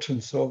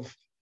importance of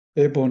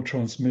airborne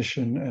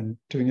transmission and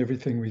doing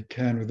everything we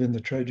can within the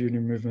trade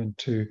union movement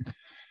to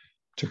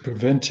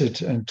prevent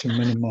it and to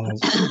minimize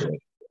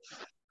it.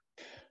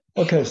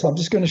 Okay, so I'm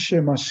just going to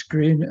share my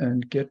screen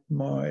and get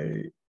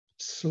my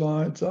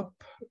slides up.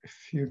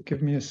 If you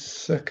give me a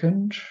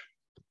second.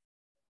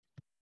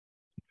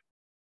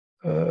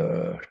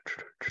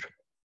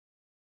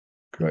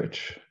 Great.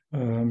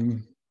 Okay,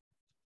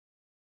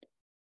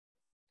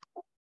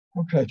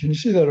 can you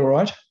see that all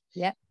right?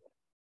 Yeah.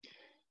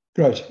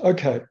 Great,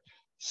 okay.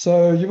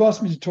 So you've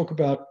asked me to talk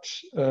about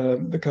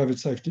the COVID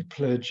safety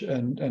pledge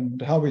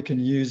and how we can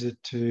use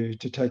it to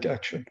take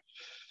action.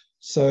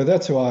 So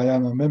that's who I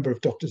am, a member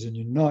of Doctors in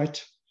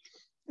Unite,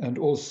 and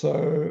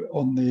also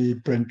on the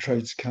Brent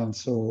Trades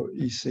Council,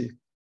 EC.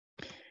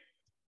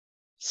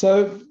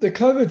 So the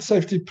COVID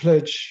safety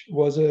pledge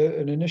was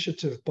an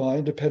initiative by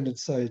Independent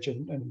Sage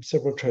and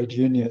several trade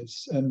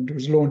unions, and it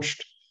was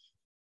launched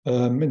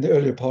in the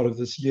earlier part of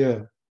this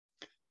year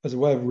as a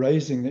way of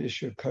raising the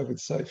issue of COVID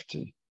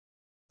safety.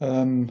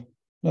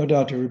 No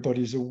doubt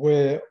everybody's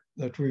aware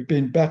that we've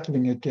been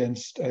battling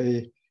against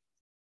a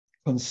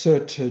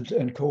concerted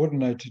and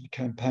coordinated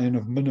campaign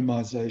of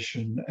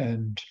minimization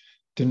and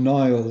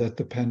denial that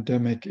the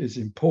pandemic is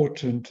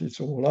important,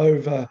 it's all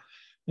over,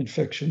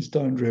 infections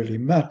don't really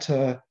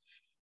matter,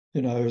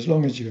 as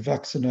long as you're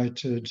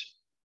vaccinated,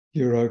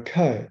 you're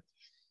okay.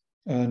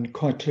 And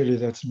quite clearly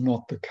that's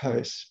not the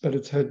case, but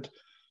it's had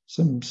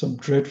some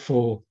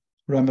dreadful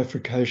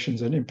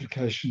ramifications and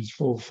implications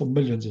for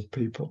millions of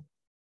people.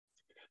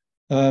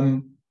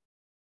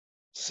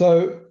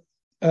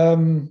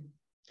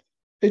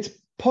 It's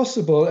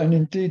possible and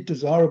indeed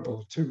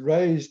desirable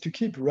to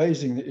keep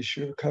raising the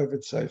issue of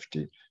COVID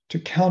safety, to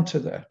counter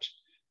that.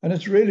 And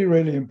it's really,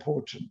 really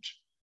important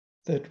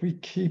that we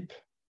keep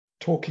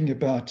talking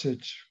about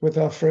it with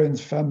our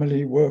friends,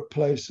 family,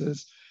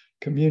 workplaces,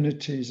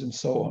 communities, and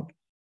so on.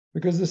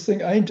 Because this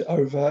thing ain't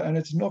over, and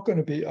it's not going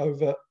to be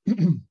over,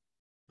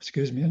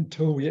 excuse me,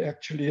 until we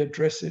actually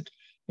address it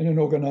in an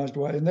organized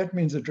way. And that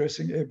means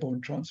addressing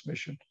airborne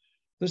transmission.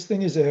 This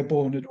thing is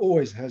airborne, it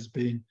always has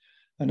been.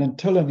 And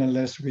until and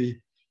unless we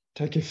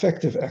take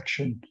effective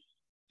action,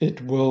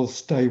 it will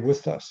stay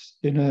with us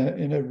in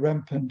a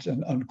rampant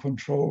and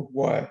uncontrolled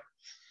way.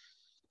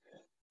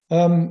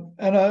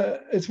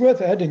 It's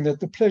worth adding that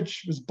the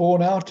pledge was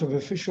born out of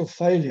official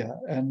failure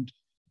and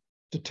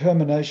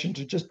determination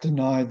to just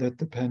deny that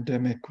the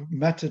pandemic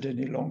mattered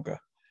any longer.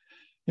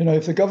 You know,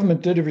 if the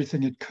government did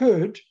everything it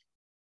could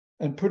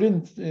and put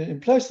in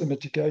place the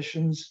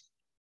mitigations,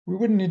 we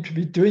wouldn't need to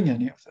be doing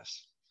any of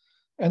this.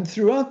 And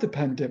throughout the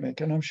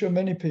pandemic, and I'm sure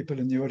many people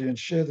in the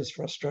audience share this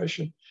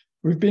frustration,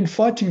 we've been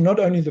fighting not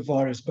only the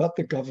virus, but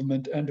the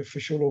government and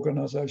official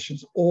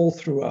organizations all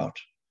throughout.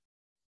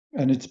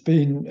 And it's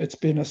been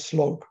a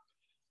slog.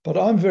 But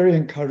I'm very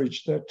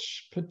encouraged that,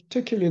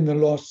 particularly in the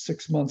last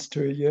 6 months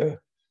to a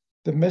year,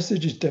 the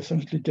message is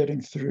definitely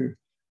getting through.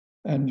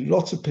 And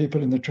lots of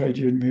people in the trade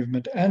union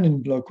movement and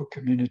in local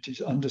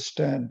communities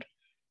understand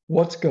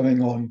what's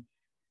going on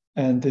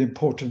and the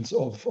importance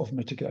of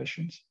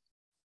mitigations.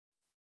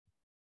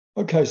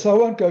 Okay, so I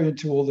won't go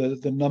into all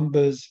the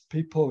numbers.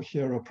 People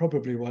here are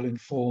probably well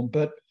informed,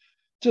 but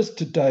just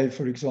today,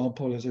 for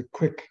example, as a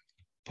quick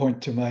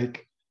point to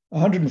make,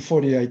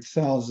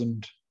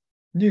 148,000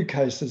 new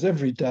cases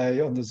every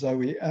day on the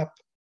Zoe app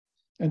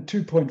and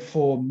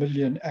 2.4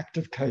 million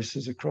active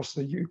cases across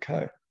the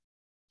UK.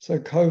 So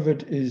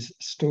COVID is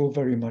still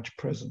very much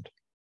present.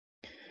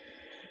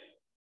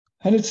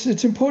 And it's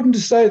important to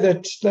say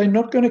that they're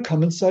not going to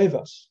come and save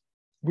us.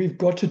 We've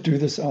got to do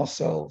this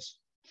ourselves.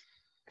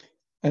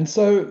 And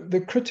so the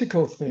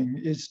critical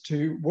thing is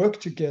to work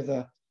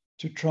together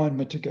to try and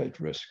mitigate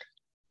risk,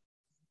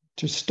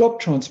 to stop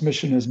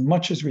transmission as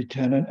much as we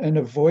can and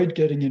avoid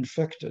getting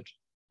infected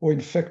or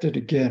infected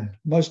again.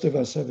 Most of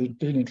us have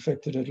been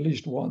infected at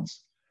least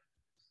once.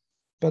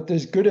 But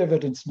there's good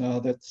evidence now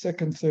that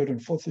second, third,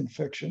 and fourth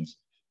infections,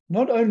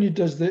 not only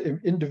does the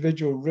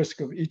individual risk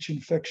of each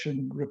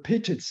infection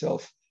repeat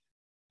itself,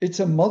 it's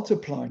a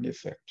multiplying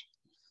effect.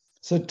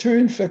 So 2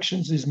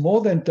 infections is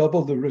more than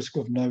double the risk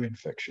of no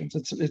infections.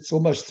 It's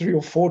almost 3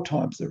 or 4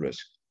 times the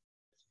risk.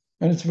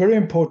 And it's very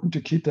important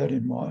to keep that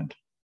in mind.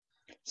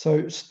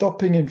 So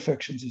stopping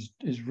infections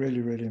is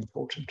really, really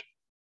important.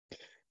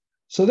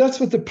 So that's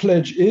what the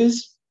pledge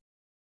is.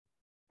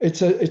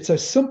 It's a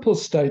simple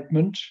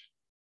statement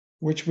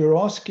which we're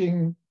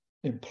asking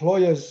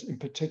employers in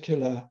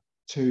particular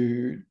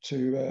to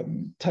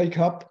take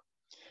up,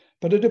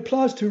 but it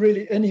applies to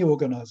really any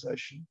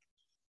organization.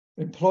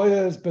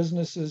 Employers,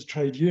 businesses,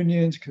 trade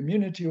unions,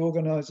 community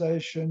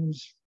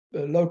organizations,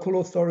 local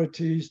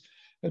authorities,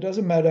 it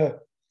doesn't matter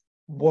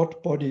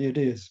what body it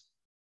is.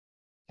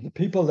 The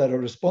people that are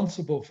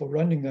responsible for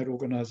running that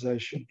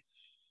organization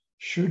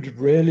should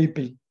really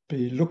be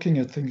looking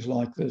at things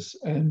like this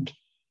and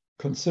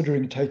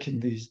considering taking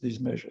these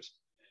measures.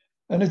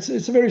 And it's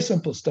a very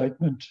simple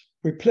statement.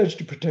 We pledge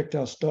to protect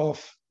our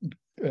staff,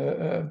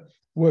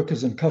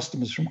 workers and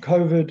customers from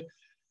COVID,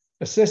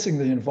 assessing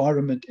the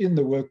environment in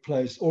the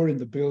workplace or in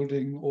the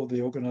building or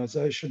the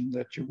organization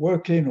that you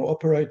work in or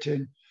operate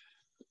in,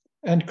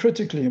 and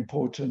critically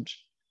important,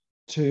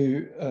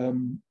 to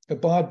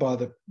abide by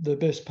the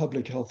best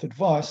public health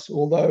advice,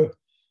 although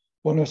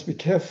one must be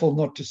careful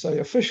not to say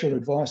official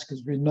advice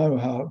because we know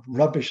how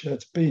rubbish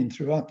that's been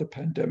throughout the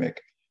pandemic.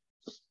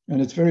 And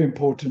it's very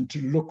important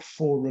to look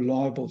for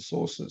reliable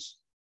sources.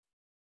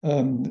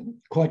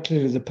 Quite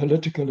clearly, the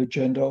political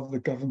agenda of the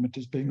government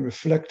is being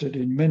reflected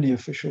in many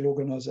official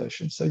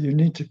organizations. So you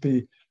need to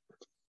be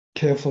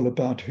careful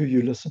about who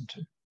you listen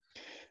to.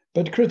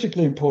 But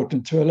critically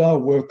important to allow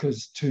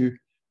workers to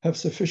have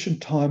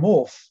sufficient time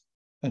off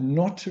and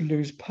not to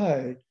lose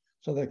pay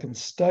so they can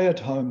stay at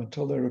home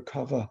until they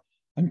recover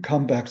and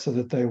come back so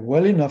that they're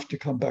well enough to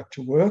come back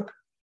to work,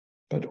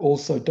 but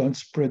also don't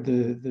spread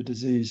the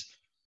disease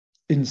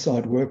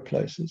inside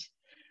workplaces.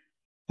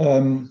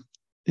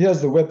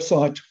 Here's the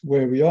website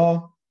where we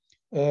are.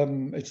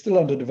 It's still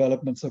under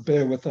development, so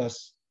bear with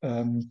us.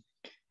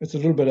 It's a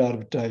little bit out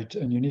of date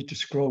and you need to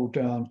scroll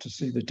down to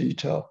see the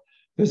detail.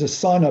 There's a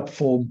sign-up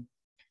form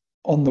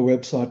on the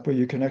website where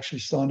you can actually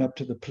sign up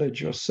to the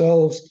pledge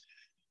yourselves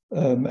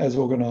as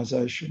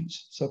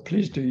organizations. So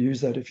please do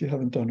use that if you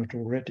haven't done it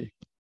already.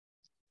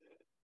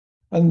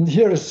 And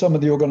here are some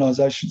of the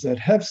organizations that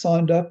have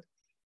signed up.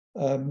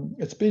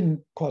 It's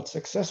been quite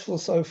successful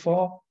so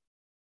far.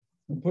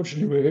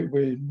 Unfortunately,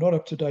 we're not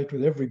up to date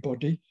with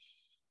everybody,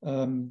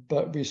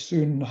 but we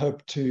soon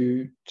hope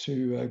to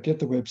get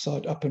the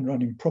website up and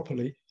running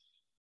properly.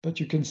 But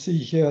you can see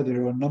here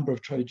there are a number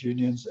of trade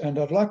unions, and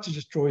I'd like to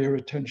just draw your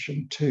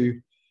attention to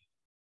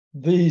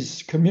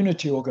these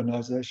community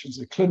organizations,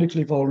 the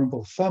clinically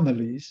vulnerable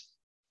families,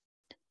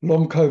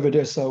 Long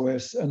COVID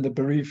SOS, and the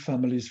bereaved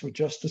families for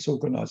justice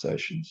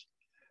organizations.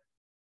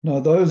 Now,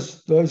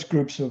 those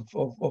groups of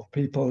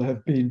people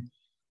have been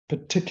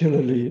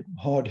particularly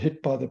hard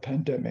hit by the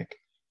pandemic.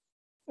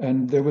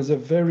 And there was a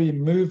very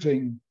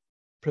moving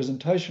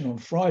presentation on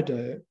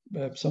Friday,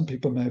 some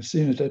people may have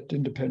seen it at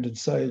Independent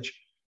Sage,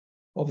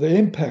 of the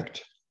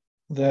impact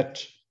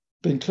that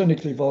being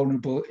clinically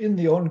vulnerable in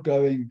the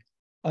ongoing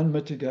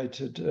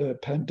unmitigated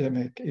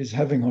pandemic is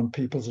having on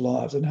people's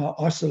lives and how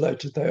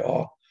isolated they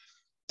are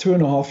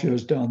 2.5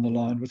 years down the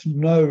line with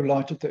no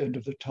light at the end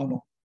of the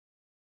tunnel.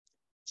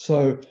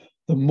 So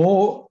the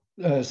more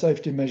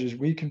safety measures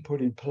we can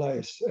put in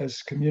place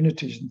as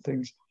communities and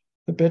things,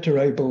 the better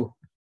able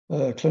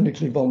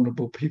clinically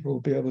vulnerable people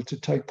will be able to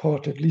take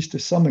part, at least to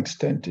some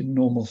extent, in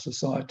normal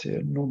society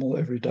and normal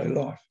everyday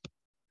life.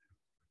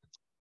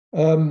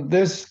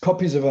 There's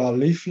copies of our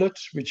leaflet,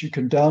 which you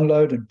can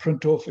download and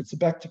print off. It's a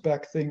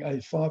back-to-back thing,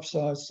 A5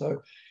 size.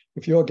 So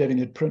if you're getting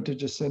it printed,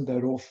 just send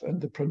that off and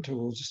the printer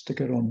will just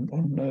stick it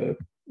on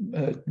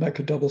make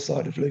a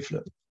double-sided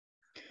leaflet.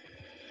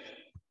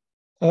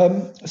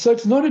 So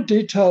it's not a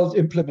detailed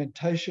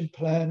implementation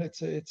plan.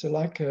 It's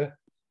like an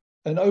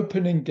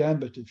opening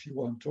gambit, if you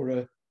want, or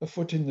a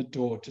foot in the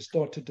door to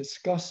start to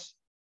discuss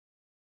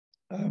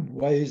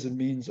ways and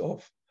means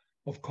of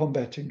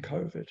combating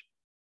COVID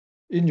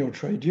in your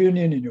trade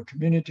union, in your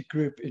community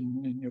group,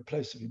 in your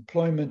place of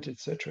employment,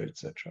 etc.,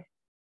 etc.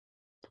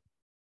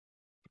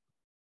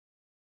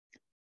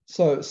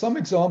 So some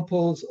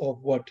examples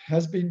of what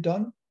has been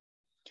done.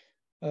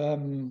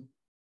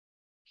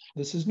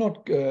 This is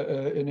not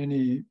in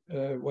any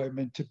way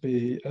meant to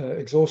be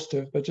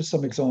exhaustive, but just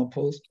some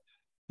examples.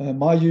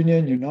 My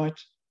union, Unite,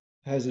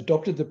 has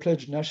adopted the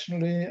pledge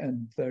nationally,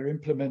 and they're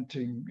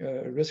implementing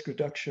risk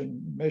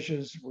reduction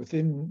measures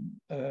within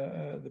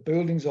the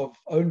buildings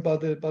owned by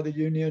the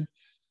union,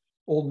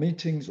 all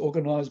meetings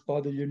organized by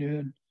the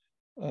union.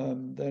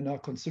 They're now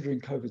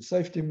considering COVID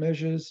safety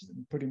measures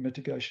and putting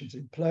mitigations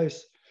in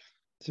place.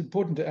 It's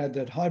important to add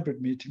that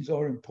hybrid meetings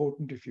are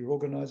important if you're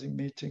organizing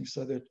meetings,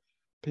 so that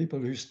people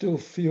who still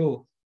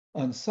feel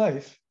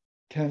unsafe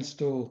can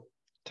still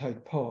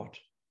take part.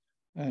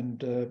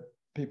 And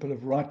people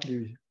have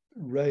rightly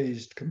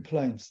raised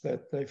complaints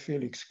that they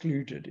feel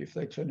excluded if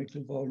they're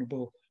clinically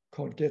vulnerable,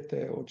 can't get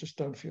there, or just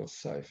don't feel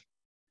safe.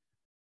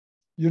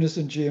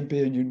 Unison,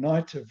 GMB and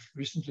Unite have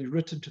recently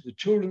written to the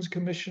Children's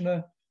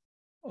Commissioner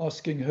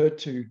asking her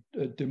to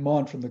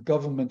demand from the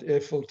government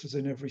air filters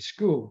in every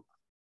school.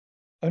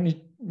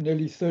 Only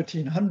nearly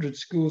 1,300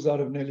 schools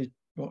out of nearly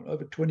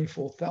over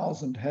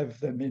 24,000 have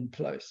them in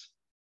place.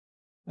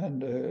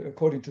 And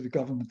according to the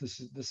government,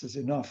 this is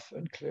enough,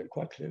 and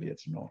quite clearly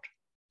it's not.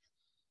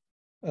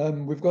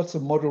 We've got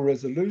some model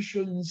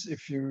resolutions.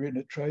 If you're in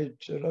a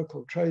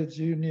local trades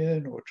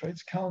union or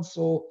trades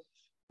council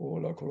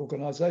or local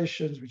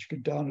organizations, which you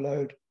can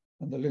download,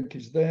 and the link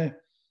is there,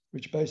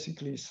 which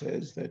basically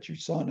says that you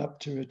sign up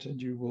to it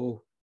and you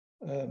will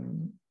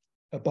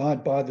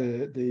abide by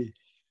the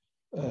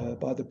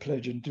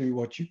pledge and do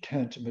what you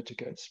can to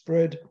mitigate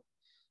spread.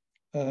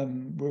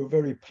 We're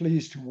very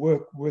pleased to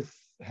work with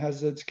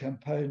Hazards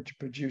Campaign to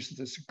produce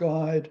this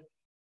guide,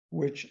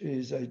 which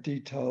is a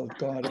detailed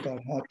guide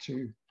about how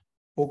to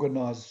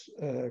organize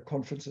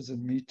conferences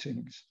and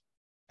meetings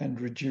and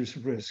reduce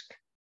risk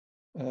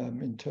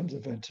in terms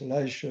of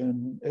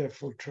ventilation, air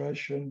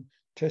filtration,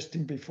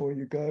 testing before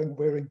you go, and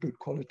wearing good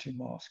quality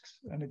masks.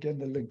 And again,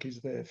 the link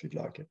is there if you'd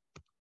like it.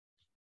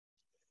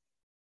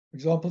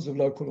 Examples of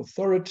local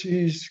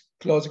authorities.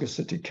 Glasgow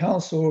City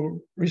Council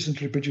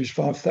recently produced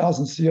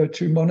 5,000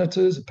 CO2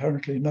 monitors,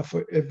 apparently enough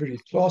for every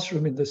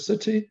classroom in the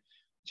city,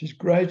 which is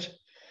great.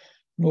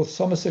 North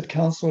Somerset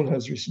Council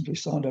has recently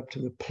signed up to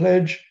the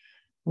pledge.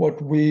 What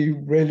we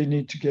really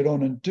need to get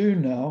on and do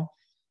now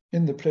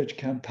in the pledge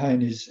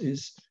campaign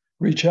is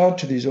reach out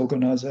to these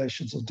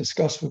organizations and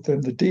discuss with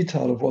them the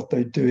detail of what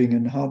they're doing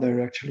and how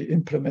they're actually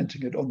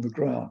implementing it on the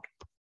ground.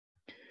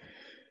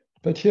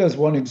 But here's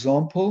one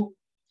example.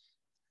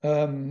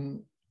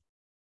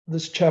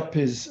 This chap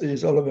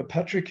is Oliver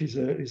Patrick. He's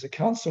a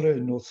councillor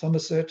in North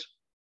Somerset.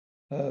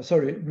 In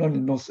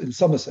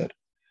Somerset.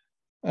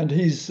 And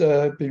he's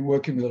been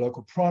working with a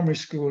local primary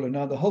school, and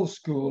now the whole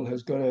school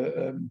has got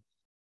an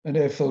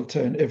air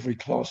filter in every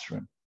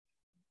classroom.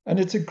 And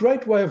it's a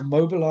great way of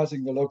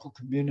mobilizing the local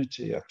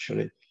community,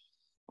 actually.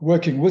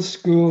 Working with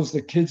schools,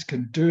 the kids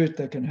can do it.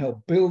 They can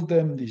help build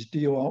them, these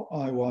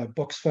DIY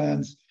box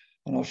fans.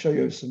 And I'll show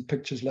you some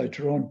pictures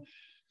later on.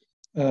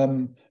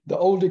 The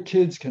older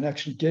kids can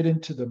actually get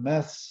into the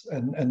maths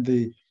and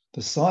the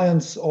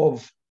science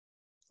of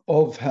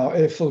how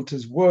air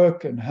filters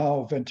work and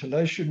how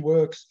ventilation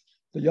works.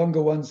 The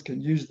younger ones can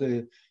use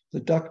the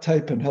duct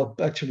tape and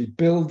help actually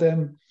build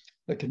them.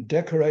 They can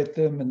decorate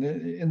them. And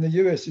in the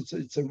US,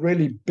 it's a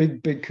really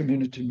big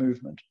community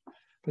movement.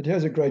 But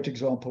here's a great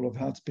example of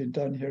how it's been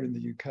done here in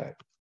the UK.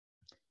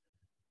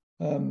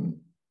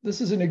 This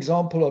is an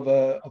example of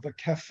a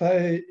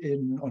cafe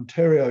in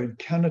Ontario in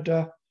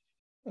Canada.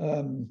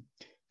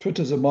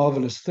 Twitter's a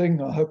marvelous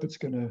thing. I hope it's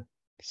going to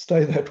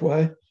stay that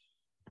way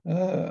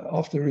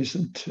after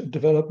recent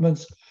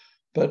developments.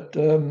 But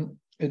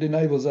it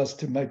enables us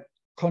to make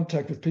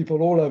contact with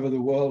people all over the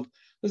world.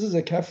 This is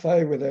a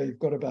cafe where they've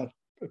got about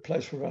a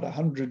place for about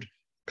 100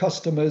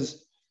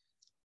 customers.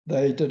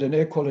 They did an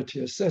air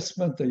quality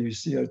assessment. They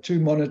use CO2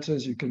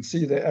 monitors. You can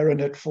see the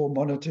Aranet 4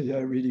 monitor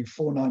here reading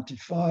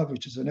 495,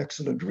 which is an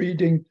excellent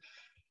reading.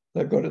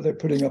 They're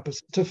putting up a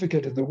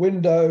certificate in the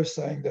window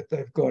saying that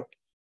they've got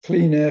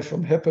clean air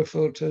from HEPA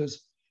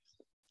filters.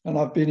 And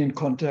I've been in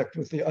contact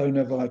with the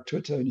owner via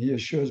Twitter, and he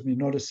assures me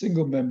not a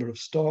single member of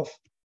staff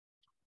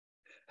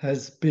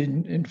has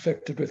been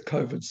infected with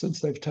COVID since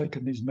they've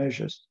taken these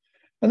measures.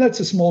 And that's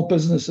a small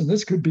business, and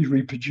this could be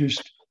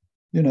reproduced,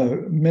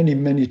 many,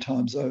 many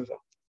times over.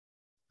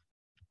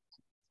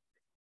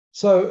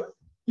 So,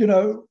 in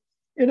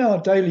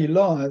our daily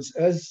lives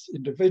as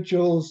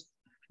individuals,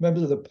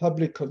 members of the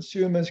public,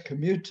 consumers,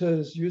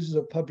 commuters, users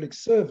of public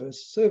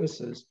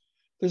services,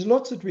 there's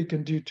lots that we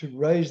can do to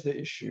raise the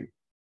issue,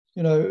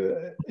 in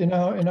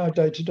our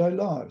day-to-day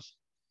lives.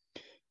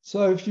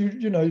 So if you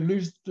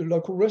lose the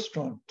local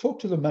restaurant, talk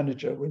to the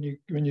manager when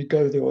you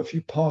go there, or if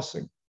you're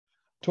passing,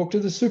 talk to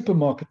the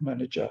supermarket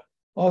manager,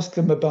 ask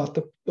them about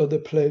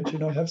the pledge,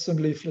 have some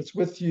leaflets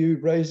with you,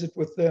 raise it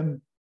with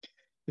them.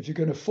 If you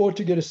can afford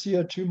to get a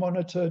CO2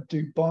 monitor,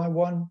 do buy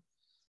one.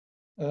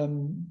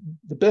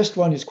 The best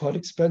one is quite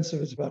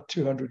expensive. It's about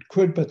 200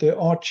 quid, but there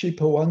are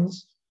cheaper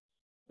ones.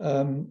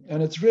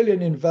 And it's really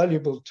an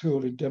invaluable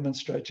tool in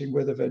demonstrating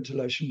whether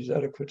ventilation is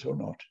adequate or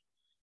not.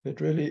 It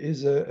really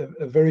is a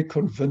very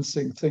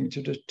convincing thing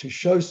to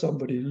show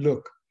somebody,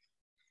 look,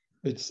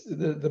 it's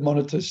the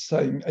monitor's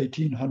saying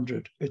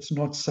 1800. It's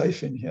not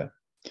safe in here.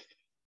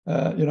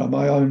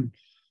 My own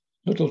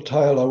little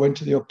tale, I went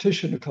to the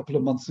optician a couple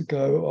of months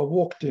ago. I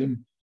walked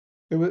in.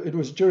 It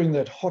was during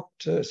that hot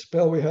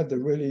spell we had, the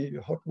really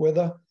hot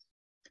weather,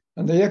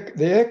 and the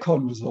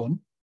aircon was on,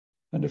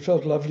 and it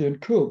felt lovely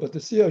and cool, but the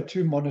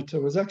CO2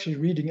 monitor was actually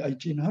reading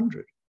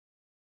 1800.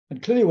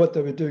 And clearly what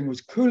they were doing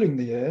was cooling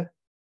the air,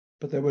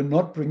 but they were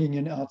not bringing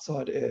in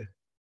outside air.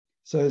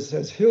 So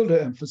as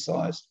Hilda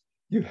emphasized,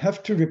 you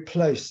have to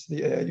replace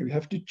the air. You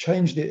have to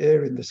change the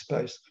air in the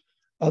space.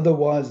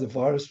 Otherwise, the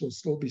virus will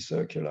still be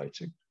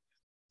circulating.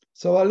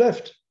 So I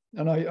left,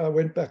 and I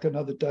went back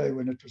another day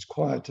when it was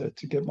quieter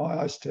to get my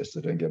eyes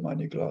tested and get my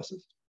new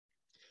glasses.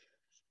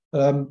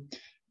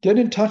 Get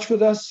in touch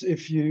with us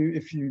if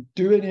you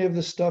do any of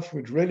this stuff.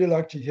 We'd really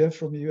like to hear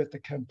from you at the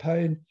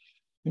campaign.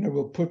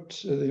 We'll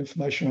put the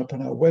information up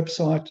on our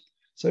website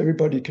so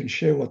everybody can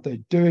share what they're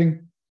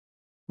doing.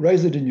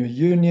 Raise it in your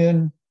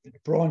union, at a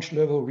branch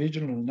level,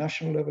 regional and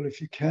national level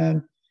if you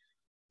can.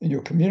 In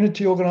your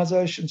community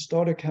organization,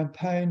 start a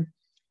campaign.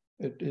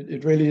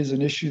 It really is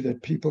an issue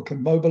that people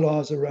can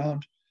mobilize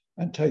around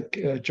and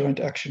take joint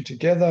action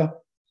together.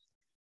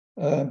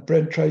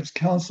 Brent Trades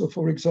Council,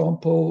 for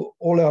example,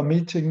 all our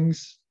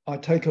meetings, I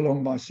take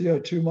along my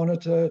CO2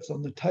 monitor. It's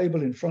on the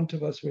table in front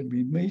of us when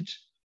we meet.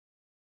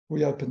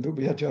 We had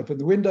to open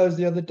the windows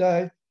the other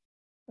day,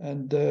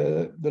 and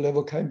the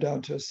level came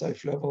down to a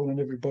safe level and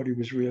everybody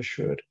was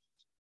reassured.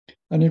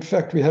 And in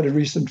fact, we had a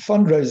recent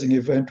fundraising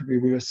event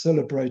where we were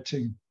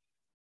celebrating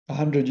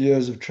 100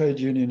 years of trade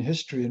union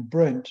history in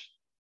Brent.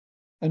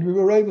 And we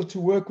were able to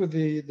work with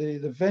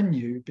the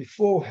venue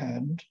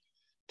beforehand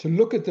to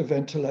look at the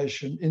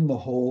ventilation in the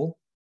hall.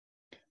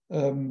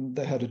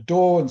 They had a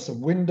door and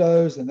some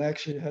windows, and they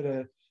actually had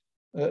a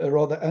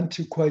rather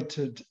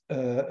antiquated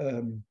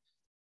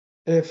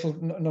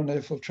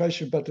non-air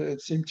filtration, but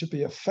it seemed to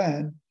be a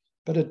fan,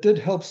 but it did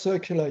help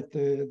circulate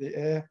the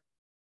air.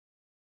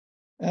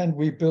 And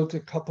we built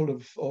a couple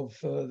of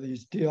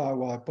these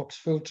DIY box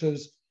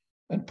filters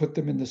and put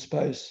them in the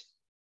space.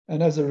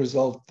 And as a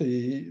result,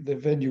 the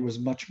venue was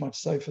much, much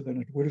safer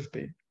than it would have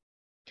been.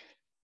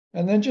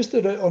 And then just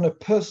on a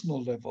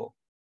personal level,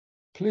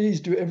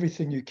 please do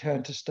everything you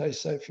can to stay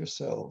safe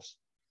yourselves.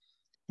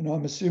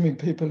 I'm assuming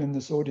people in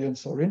this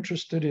audience are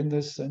interested in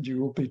this, and you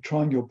will be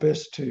trying your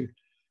best to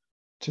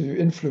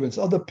influence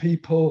other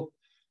people.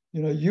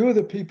 You are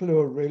the people who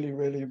are really,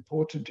 really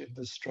important in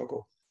this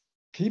struggle.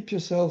 Keep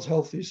yourselves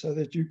healthy so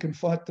that you can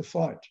fight the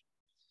fight.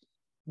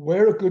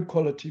 Wear a good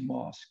quality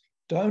mask.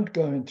 Don't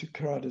go into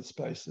crowded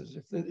spaces.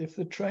 If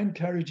the train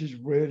carriage is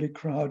really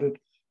crowded,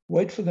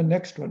 wait for the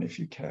next one if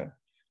you can.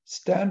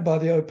 Stand by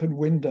the open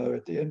window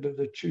at the end of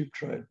the tube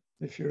train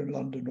if you're in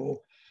London, or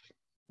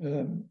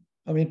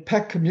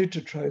packed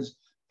commuter trains,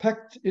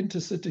 packed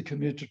intercity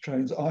commuter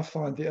trains, I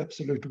find the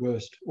absolute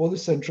worst, or the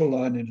Central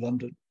Line in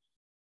London.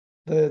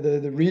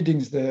 The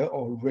readings there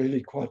are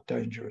really quite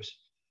dangerous.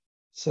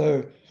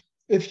 So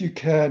if you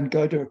can,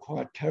 go to a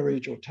quiet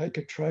carriage or take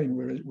a train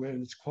where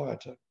it's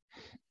quieter.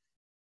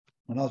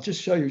 And I'll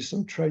just show you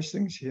some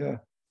tracings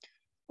here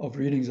of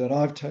readings that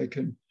I've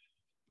taken.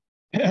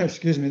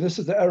 Excuse me, this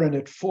is the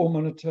Aranet 4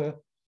 monitor.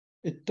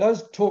 It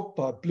does talk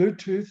by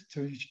Bluetooth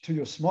to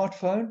your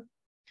smartphone.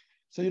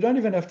 So you don't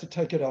even have to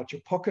take it out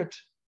your pocket.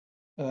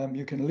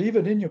 You can leave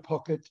it in your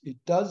pocket. It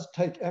does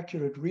take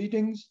accurate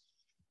readings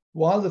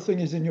while the thing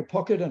is in your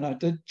pocket. And I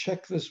did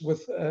check this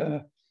with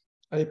a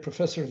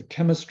professor of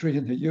chemistry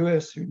in the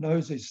US who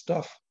knows his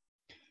stuff.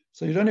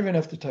 So you don't even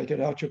have to take it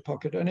out your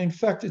pocket. And in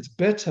fact, it's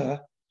better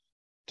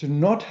to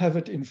not have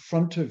it in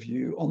front of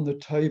you on the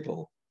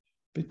table,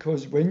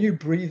 because when you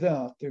breathe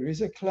out, there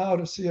is a cloud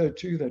of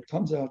CO2 that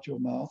comes out your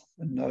mouth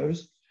and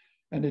nose,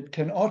 and it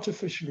can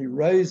artificially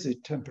raise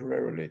it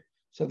temporarily.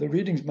 So the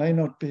readings may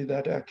not be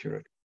that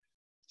accurate.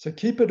 So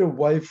keep it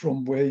away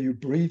from where you're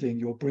breathing,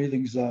 your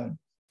breathing zone.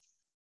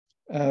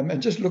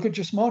 And just look at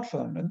your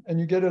smartphone, and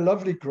you get a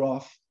lovely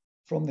graph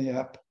from the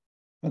app.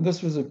 And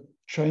this was a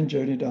train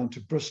journey down to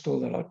Bristol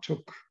that I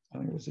took, I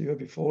think it was the year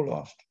before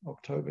last,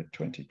 October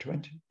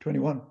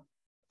 2021.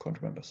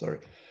 Can't remember, sorry.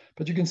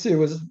 But you can see it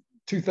was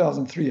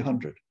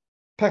 2,300,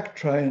 packed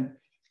train.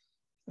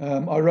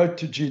 I wrote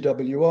to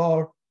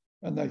GWR,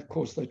 and of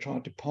course they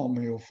tried to palm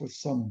me off with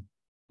some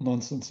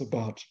nonsense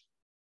about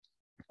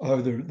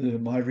oh,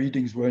 my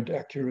readings weren't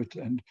accurate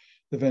and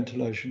the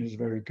ventilation is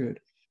very good.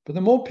 But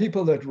the more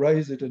people that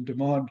raise it and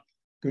demand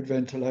good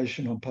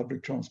ventilation on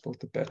public transport,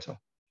 the better.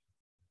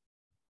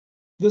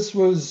 This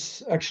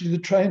was actually the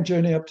train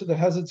journey up to the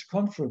Hazards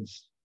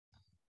Conference.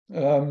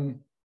 So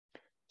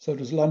it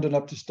was London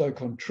up to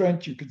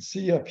Stoke-on-Trent. You can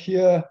see up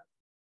here,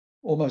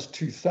 almost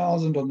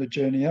 2,000 on the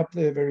journey up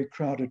there, very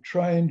crowded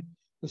train.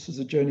 This is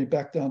a journey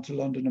back down to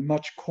London, a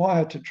much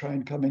quieter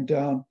train coming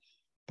down.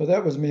 But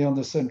that was me on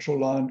the Central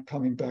Line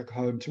coming back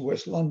home to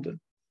West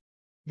London.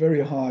 Very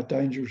high,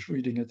 dangerous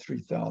reading at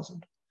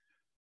 3,000.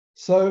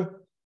 So,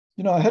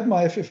 you know, I had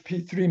my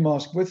FFP3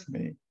 mask with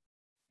me,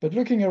 but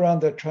looking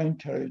around that train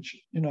carriage,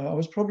 you know, I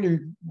was probably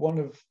one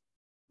of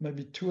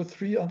maybe 2 or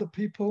 3 other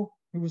people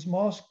who was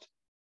masked.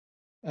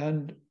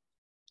 And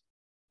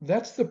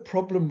that's the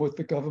problem with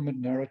the government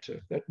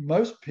narrative, that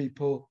most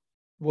people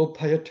will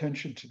pay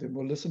attention to them,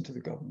 will listen to the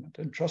government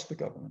and trust the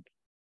government.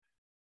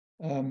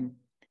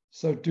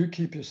 So do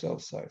keep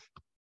yourself safe.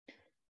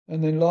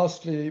 And then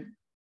lastly,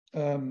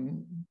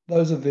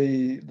 those are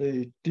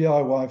the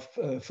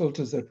DIY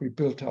filters that we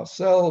built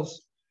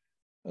ourselves.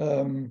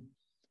 You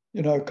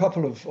know, a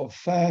couple of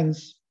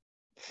fans,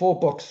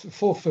 4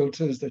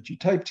 filters that you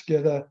tape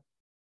together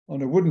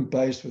on a wooden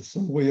base with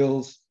some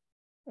wheels,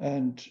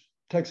 and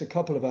takes a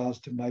couple of hours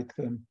to make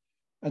them.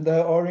 And they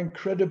are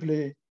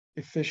incredibly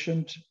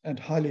efficient and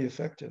highly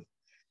effective.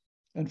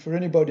 And for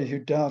anybody who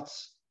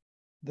doubts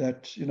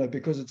that, you know,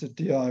 because it's a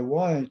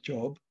DIY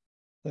job,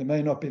 they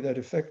may not be that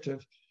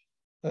effective,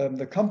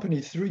 the company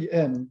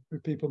 3M, who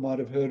people might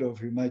have heard of,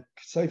 who make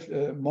safe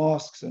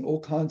masks and all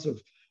kinds of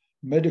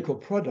medical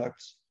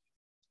products,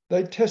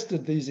 they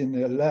tested these in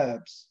their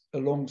labs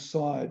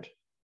alongside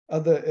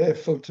other air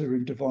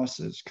filtering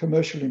devices,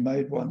 commercially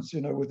made ones,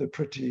 you know, with the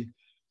pretty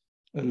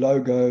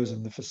logos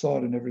and the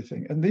facade and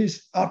everything. And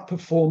these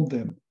outperformed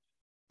them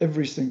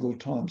every single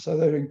time. So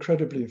they're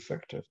incredibly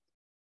effective.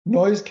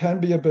 Noise can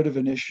be a bit of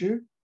an issue.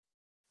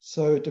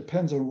 So it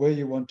depends on where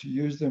you want to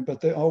use them,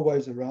 but there are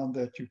ways around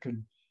that. You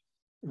can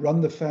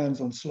run the fans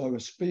on slower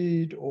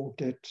speed or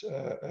get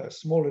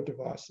smaller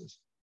devices.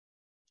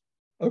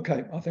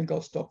 Okay, I think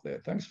I'll stop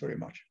there. Thanks very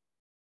much.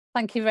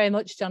 Thank you very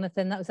much,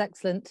 Jonathan. That was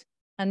excellent.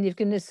 And you've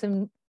given us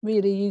some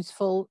really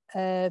useful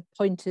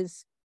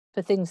pointers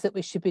for things that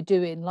we should be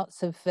doing.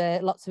 Lots of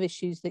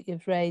issues that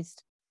you've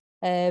raised.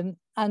 And,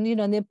 you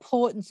know, the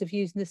importance of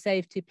using the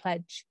safety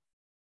pledge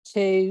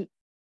to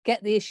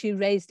get the issue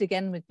raised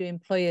again with your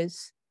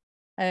employers.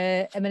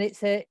 I mean,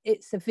 it's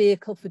a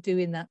vehicle for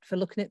doing that, for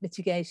looking at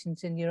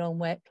mitigations in your own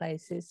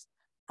workplaces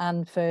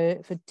and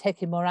for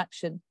taking more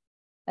action.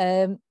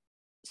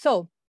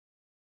 So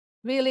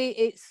really,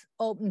 it's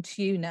open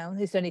to you now.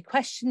 Is there any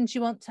questions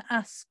you want to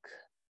ask?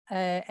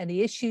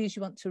 Any issues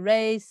you want to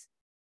raise?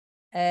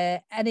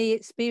 Any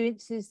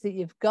experiences that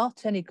you've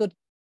got? Any good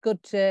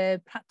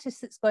practice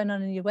that's going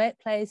on in your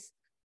workplace,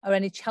 or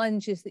any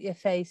challenges that you're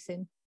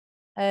facing?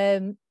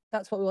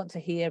 That's what we want to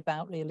hear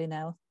about really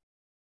now.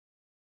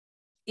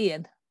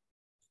 Ian.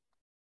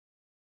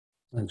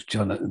 Thanks,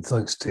 Janet, and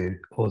thanks to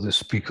all the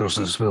speakers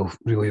as well.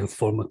 Really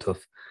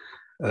informative.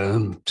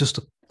 Just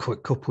a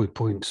quick couple of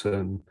points.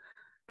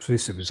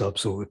 Tracy was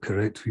absolutely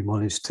correct. We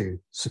managed to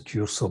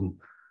secure some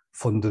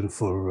funding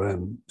for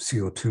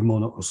CO2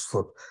 monitors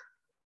for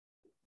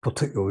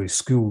particularly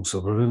schools.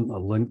 There are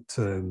interlinked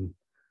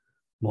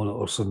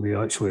monitors, and we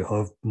actually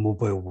have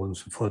mobile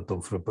ones. We've had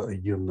them for about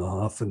 1.5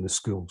 years in the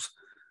schools.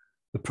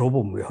 The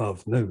problem we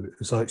have now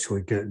is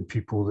actually getting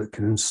people that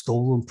can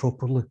install them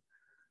properly.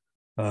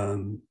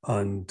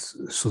 And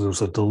so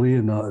there's a delay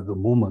in that at the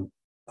moment.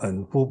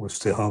 And what was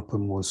to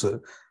happen was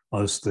that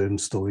as the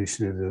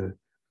installation of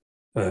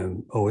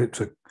the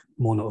electric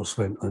monitors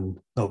went in,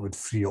 that would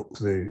free up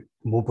the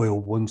mobile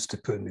ones to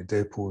put in the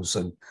depots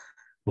and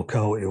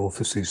locality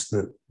offices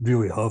that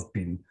really have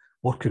been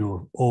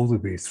working all the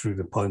way through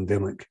the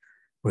pandemic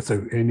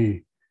without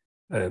any,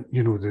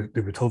 you know,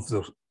 they would have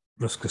their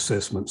risk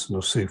assessments and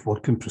their safe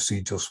working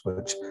procedures,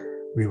 which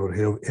we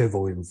were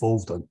heavily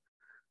involved in,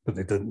 but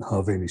they didn't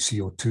have any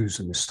CO2s,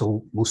 and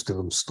most of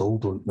them still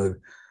don't now.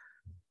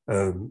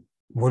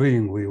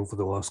 Worryingly, over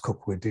the last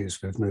couple of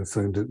days, we've now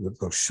found out that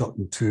they're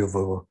shutting 2 of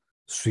our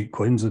street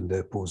cleansing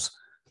depots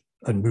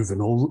and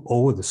moving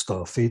all of the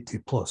staff, 80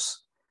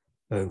 plus,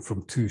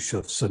 from 2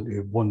 shifts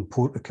into 1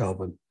 porta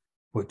cabin,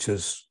 which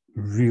is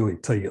really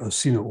tight. I've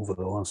seen it over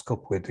the last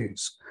couple of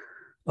days,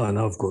 and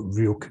I've got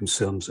real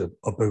concerns about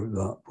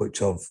that,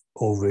 which I've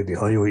already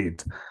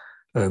highlighted,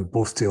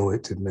 both to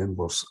elected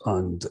members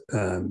and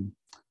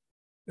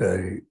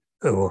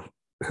our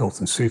health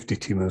and safety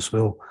team as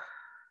well.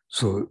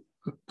 So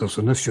there's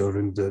an issue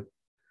around the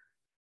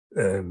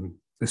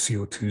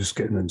CO2s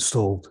getting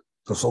installed.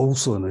 There's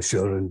also an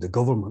issue around the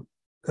government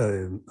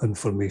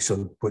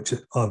information, which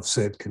I've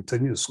said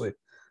continuously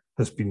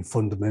has been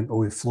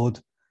fundamentally flawed,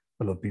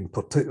 and I've been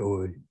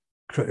particularly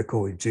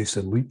critical of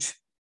Jason Leach,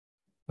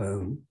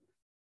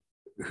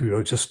 who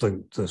I just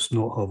think does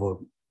not have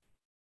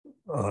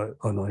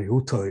an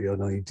iota,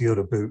 an idea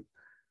about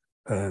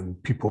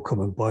people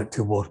coming back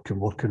to work and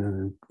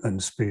working in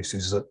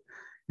spaces that,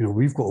 You know,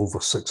 we've got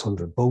over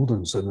 600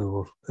 buildings in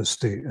our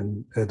estate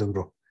in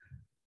Edinburgh,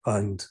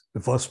 and the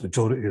vast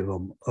majority of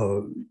them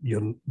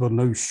we're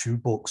now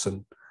shoehorning,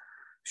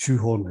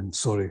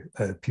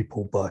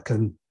 people back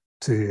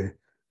into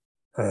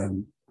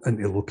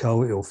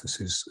locality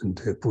offices and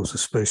depots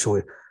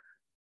especially.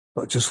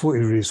 But I just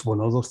want to raise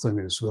one other thing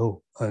as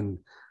well, and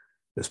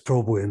it's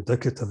probably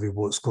indicative of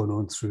what's going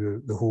on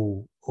through the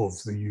whole of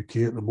the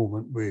UK at the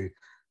moment with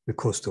the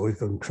cost of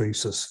living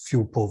crisis,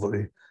 fuel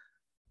poverty.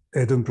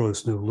 Edinburgh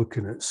is now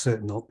looking at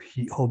setting up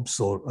heat hubs,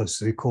 or as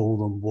they call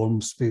them, warm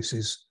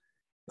spaces,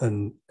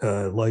 in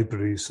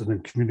libraries and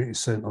in community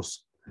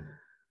centres.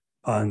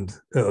 And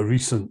at a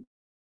recent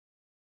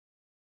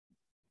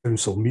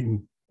council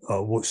meeting, I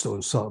watched it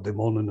on Saturday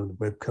morning on the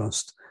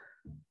webcast,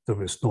 there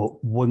was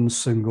not one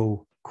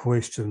single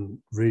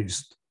question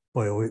raised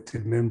by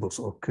elected members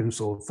or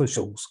council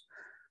officials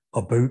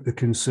about the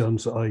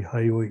concerns that I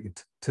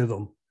highlighted to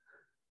them.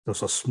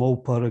 There's a small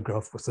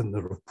paragraph within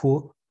the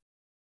report,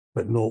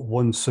 but not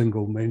one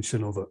single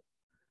mention of it.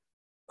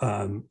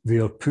 They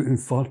are putting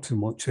far too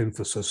much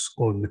emphasis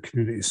on the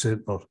community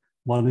centre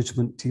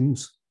management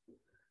teams.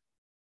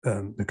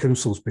 The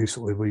council's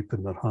basically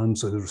wiping their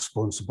hands of the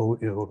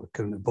responsibility or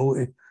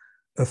accountability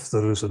if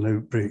there is an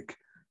outbreak,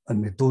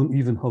 and they don't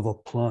even have a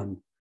plan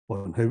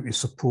on how to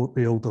support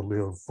the elderly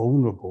or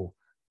vulnerable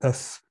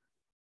if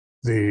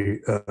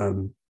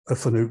an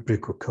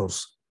outbreak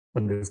occurs,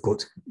 and they've got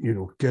to, you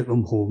know, get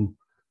them home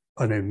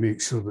and then make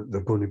sure that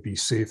they're going to be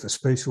safe,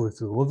 especially if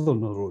they live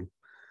on their own.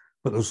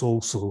 But there's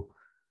also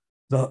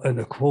that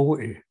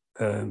inequality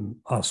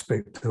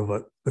aspect of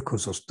it,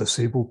 because there's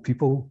disabled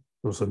people,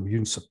 there's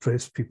immune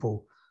suppressed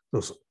people,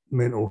 there's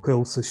mental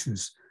health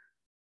issues.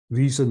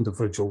 These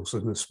individuals,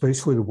 and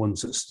especially the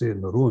ones that stay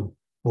on their own,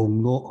 will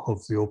not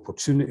have the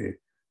opportunity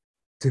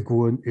to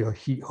go into a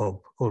heat hub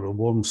or a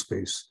warm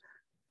space,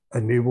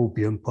 and they will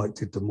be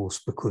impacted the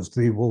most because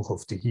they will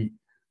have to heat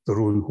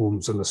their own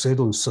homes. And I said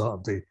on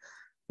Saturday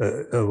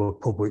at our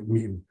public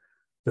meeting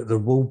that there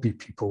will be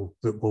people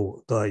that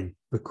will die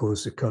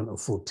because they can't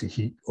afford to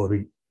heat or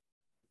eat.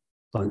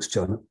 Thanks,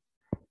 Janet.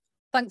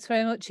 Thanks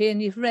very much, Ian.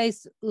 You've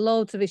raised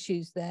loads of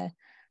issues there.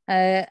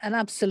 And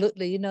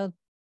absolutely, you know,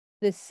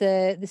 this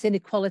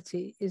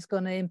inequality is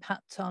going to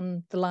impact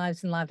on the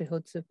lives and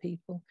livelihoods of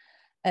people.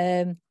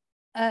 You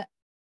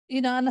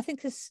know, and I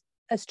think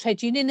as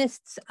trade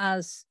unionists,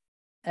 as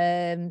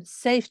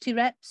safety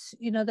reps,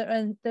 you know,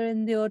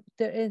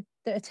 they're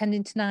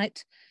attending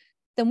tonight,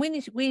 then we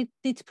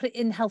need to put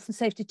in health and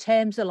safety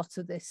terms a lot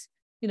of this.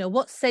 You know,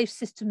 what safe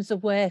systems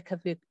of work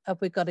have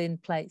we got in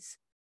place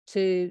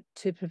to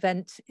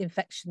prevent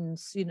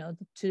infections, you know,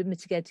 to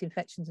mitigate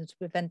infections and to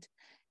prevent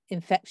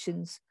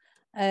infections.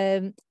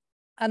 And,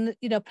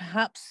 you know,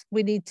 perhaps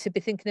we need to be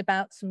thinking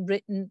about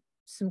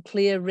some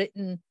clear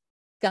written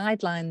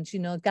guidelines, you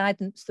know,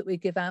 guidance that we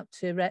give out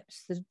to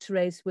reps to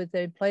raise with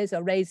their employers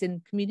or raise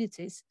in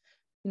communities,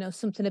 you know,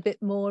 something a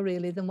bit more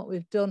really than what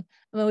we've done.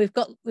 I mean,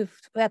 we've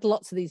had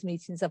lots of these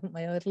meetings, haven't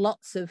we? We had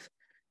lots of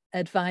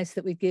advice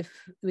that we give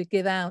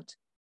out,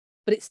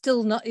 but it's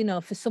still not, you know,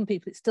 for some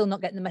people, it's still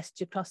not getting the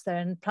message across there.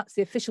 And perhaps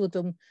the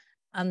officialdom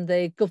and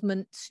the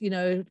government, you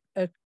know,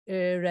 are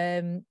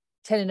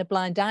turning a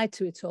blind eye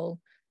to it all,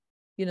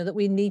 you know, that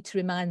we need to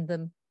remind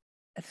them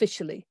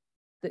officially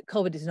that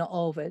COVID is not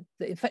over,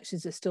 that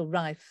infections are still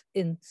rife.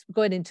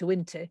 Going into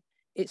winter,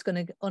 it's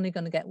only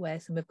going to get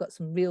worse, and we've got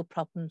some real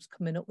problems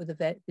coming up with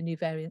the new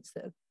variants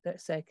that are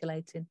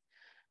circulating.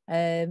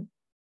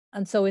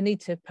 And so we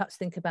need to perhaps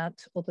think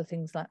about other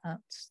things like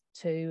that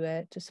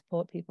to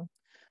support people.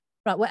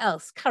 Right, what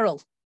else? Carol.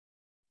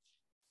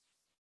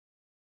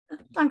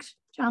 Thanks,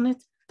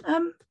 Janet.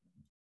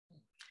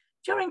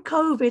 During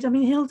COVID, I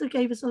mean, Hilda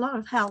gave us a lot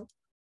of help,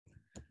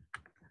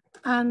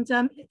 and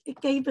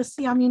it gave us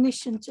the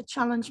ammunition to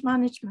challenge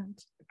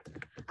management.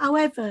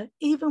 However,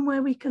 even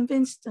where we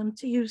convinced them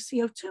to use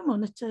CO2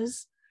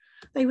 monitors,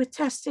 they were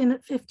testing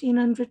at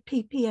 1500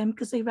 ppm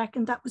because they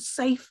reckoned that was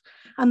safe,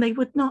 and they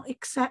would not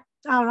accept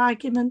our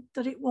argument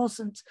that it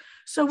wasn't.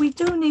 So we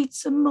do need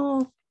some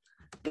more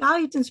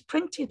guidance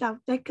printed out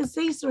there, because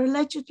these are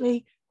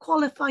allegedly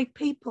qualified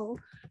people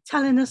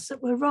telling us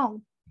that we're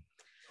wrong.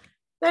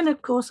 Then,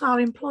 of course, our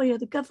employer,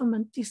 the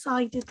government,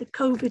 decided that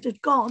COVID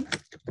had gone.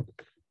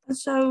 And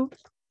so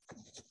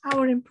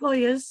our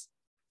employers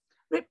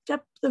ripped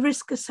up the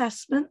risk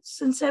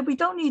assessments and said, we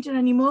don't need it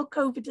anymore,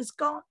 COVID is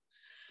gone.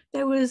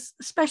 There was,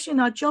 especially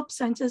in our job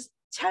centres,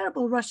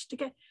 terrible rush to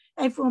get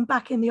everyone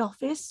back in the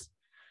office.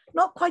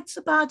 Not quite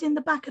so bad in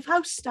the back of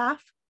house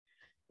staff,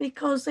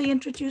 because they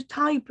introduced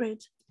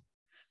hybrid.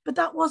 But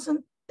that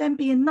wasn't them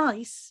being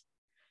nice.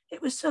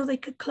 It was so they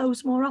could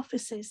close more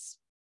offices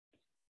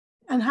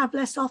and have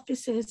less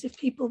offices if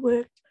people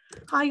worked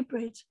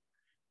hybrid.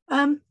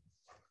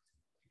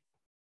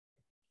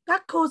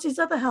 That causes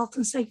other health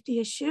and safety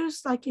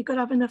issues, like you've got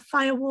to have enough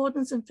fire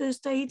wardens and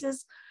first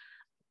aiders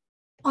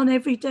on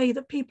every day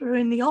that people are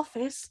in the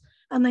office,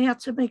 and they had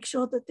to make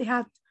sure that they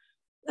had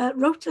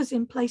rotas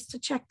in place to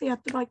check they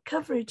had the right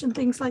coverage and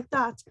things like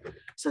that.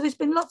 So there's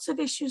been lots of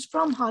issues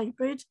from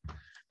hybrid,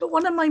 But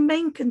one of my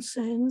main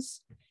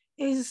concerns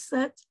is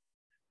that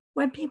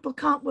when people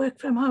can't work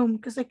from home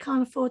because they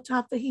can't afford to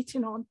have the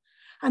heating on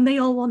and they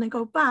all want to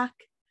go back,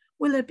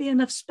 will there be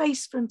enough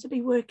space for them to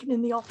be working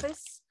in the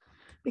office?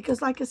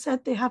 Because like I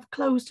said, they have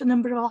closed a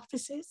number of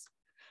offices.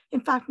 In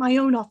fact, my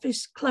own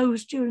office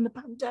closed during the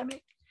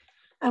pandemic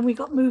and we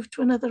got moved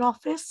to another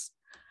office.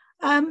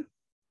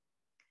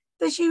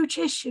 There's huge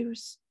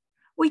issues.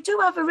 We do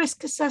have a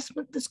risk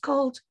assessment that's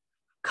called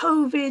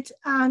COVID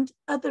and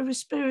other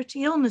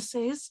respiratory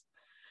illnesses.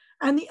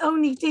 And the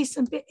only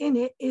decent bit in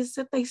it is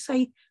that they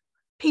say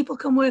people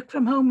can work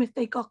from home if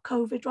they got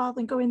COVID rather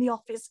than go in the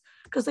office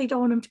because they don't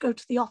want them to go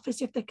to the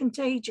office if they're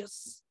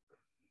contagious.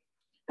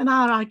 And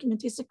our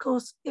argument is, of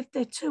course, if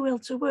they're too ill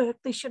to work,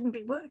 they shouldn't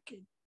be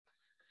working.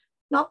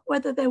 Not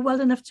whether they're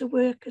well enough to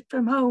work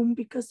from home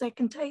because they're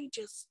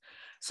contagious.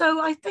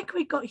 So I think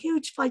we've got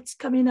huge fights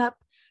coming up,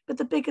 but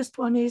the biggest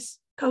one is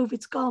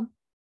COVID's gone.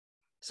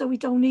 So we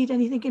don't need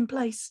anything in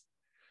place.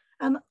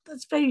 And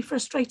that's very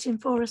frustrating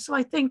for us. So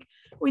I think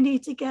we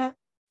need to get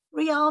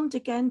rearmed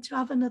again to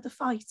have another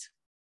fight.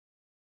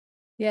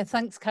 Yeah,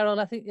 thanks,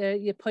 Carol. I think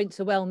your points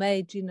are well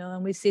made, you know,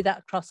 and we see that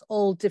across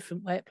all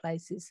different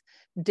workplaces,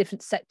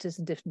 different sectors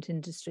and different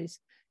industries.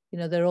 You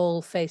know, they're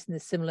all facing the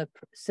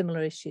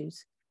similar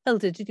issues.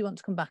 Hilda, did you want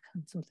to come back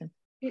on something?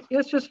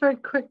 Yes, just very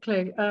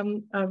quickly,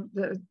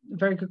 the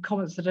very good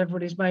comments that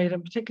everybody's made,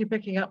 and particularly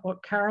picking up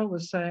what Carol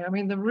was saying. I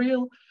mean,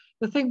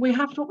 what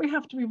we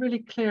have to be really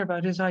clear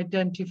about is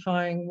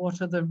identifying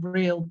what are the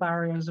real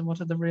barriers and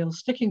what are the real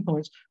sticking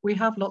points. We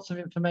have lots of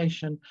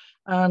information,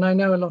 and I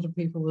know a lot of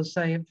people will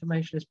say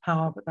information is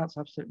power, but that's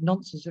absolute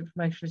nonsense.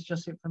 Information is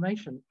just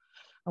information.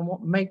 And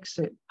what makes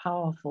it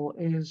powerful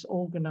is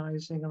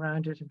organizing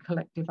around it and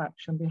collective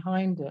action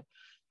behind it.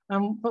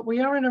 But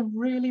we are in a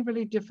really,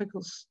 really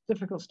difficult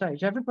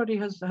stage. Everybody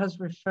has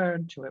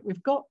referred to it.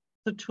 We've got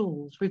the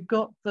tools, we've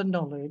got the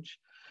knowledge,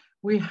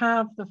 we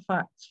have the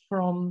facts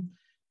from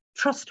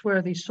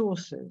trustworthy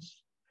sources.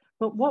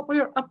 But what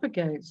we're up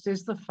against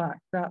is the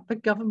fact that the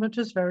government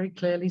has very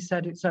clearly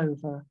said it's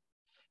over.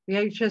 The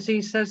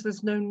HSE says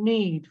there's no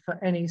need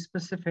for any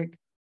specific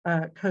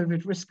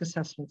COVID risk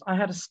assessments. I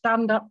had a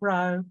stand-up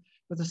row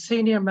with a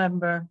senior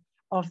member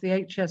of the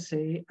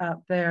HSE at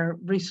their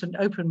recent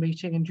open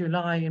meeting in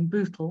July in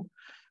Bootle,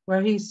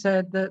 where he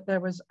said that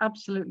there was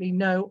absolutely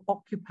no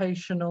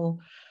occupational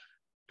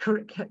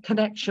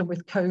connection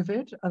with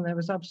COVID, and there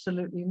was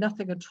absolutely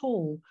nothing at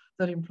all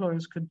that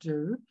employers could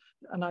do.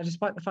 And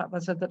despite the fact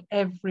that I said that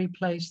every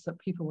place that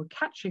people were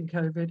catching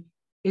COVID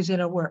is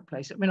in a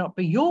workplace. It may not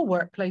be your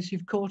workplace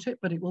you've caught it,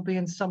 but it will be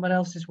in someone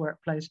else's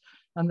workplace,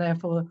 and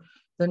therefore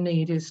the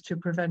need is to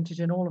prevent it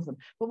in all of them.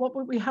 But what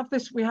we have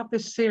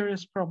this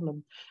serious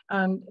problem,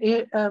 and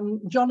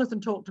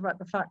Jonathan talked about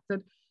the fact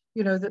that,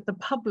 you know, that the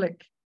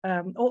public,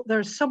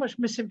 there's so much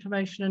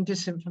misinformation and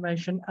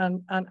disinformation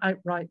and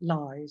outright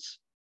lies.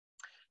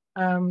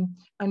 And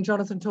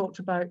Jonathan talked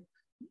about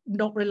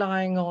not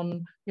relying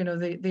on, you know,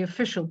 the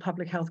official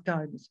public health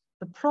guidance.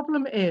 The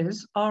problem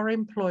is our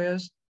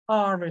employers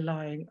are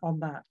relying on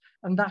that,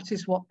 and that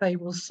is what they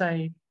will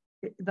say.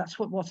 That's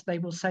what they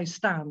will say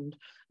stand.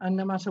 And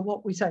no matter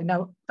what we say,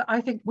 now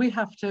I think we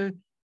have to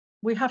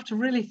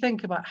really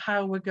think about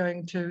how we're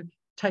going to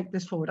take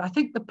this forward. I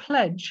think the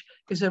pledge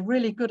is a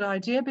really good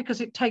idea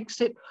because it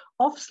takes it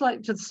off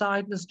slightly to the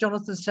side, and as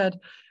Jonathan said,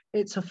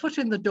 it's a foot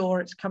in the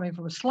door. It's coming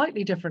from a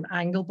slightly different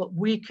angle, but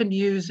we can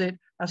use it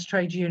as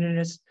trade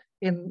unionists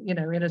in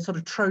a sort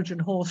of Trojan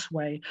horse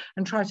way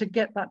and try to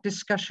get that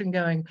discussion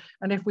going.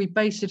 And if we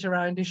base it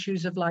around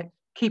issues of like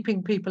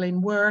keeping people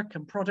in work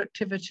and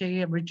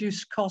productivity and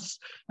reduced costs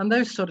and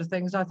those sort of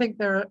things, I think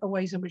there are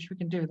ways in which we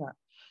can do that.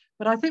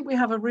 But I think we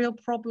have a real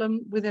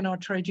problem within our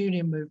trade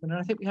union movement, and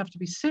I think we have to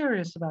be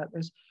serious about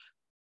this.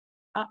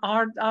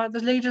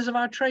 The leaders of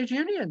our trade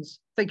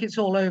unions think it's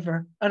all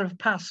over and have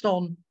passed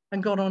on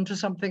and gone on to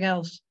something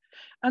else.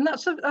 And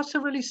that's a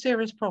really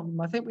serious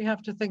problem. I think we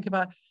have to think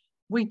about,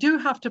 we do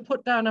have to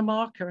put down a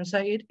marker and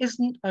say it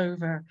isn't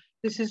over.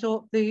 This is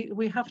all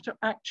we have to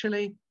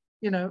actually,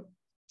 you know,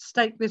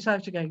 stake this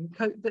out again.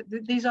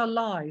 These are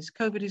lies.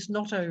 COVID is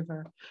not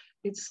over.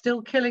 It's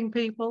still killing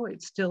people.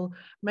 It's still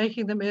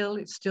making them ill.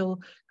 It's still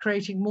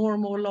creating more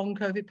and more long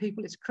COVID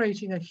people. It's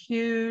creating a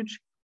huge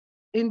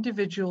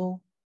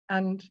individual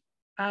and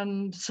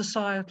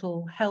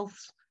societal health,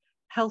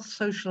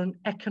 social and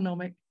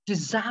economic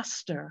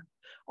disaster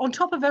on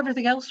top of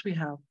everything else we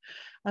have.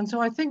 And so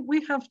I think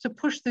we have to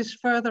push this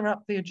further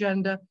up the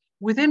agenda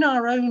within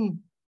our own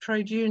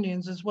trade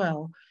unions as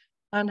well.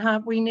 And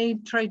we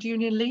need trade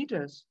union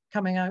leaders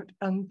coming out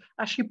and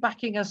actually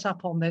backing us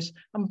up on this,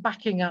 and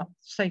backing up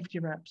safety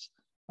reps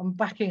and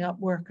backing up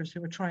workers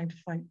who are trying to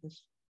fight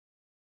this.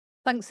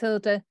 Thanks,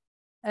 Hilda.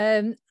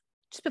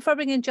 Just before I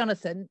bring in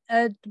Jonathan,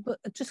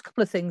 just a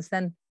couple of things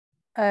then.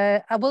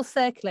 I will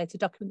circulate a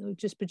document that we've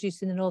just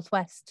produced in the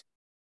Northwest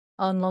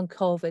on long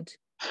COVID,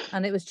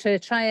 and it was to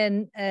try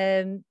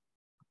and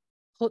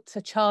put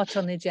a chart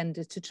on the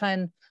agenda to try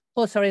and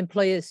force our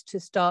employers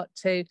to start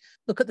to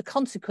look at the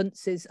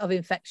consequences of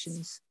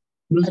infections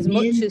as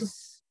much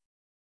as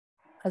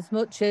as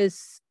much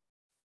as,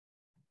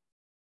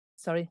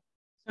 sorry.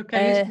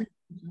 Okay.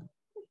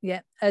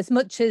 Yeah, as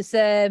much as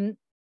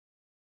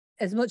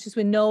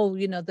we know,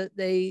 you know, that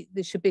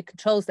there should be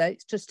controls there,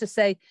 it's just to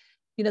say,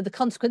 you know, the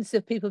consequences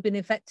of people being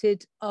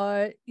infected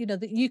are, you know,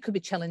 that you could be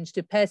challenged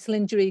to personal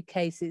injury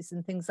cases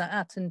and things like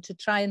that, and to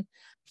try and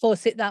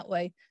force it that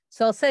way.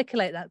 So I'll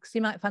circulate that because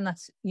you might find that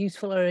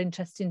useful or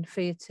interesting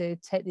for you to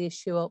take the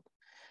issue up.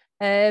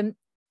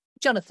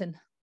 Jonathan.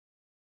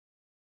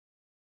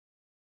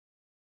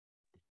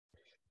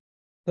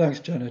 Thanks,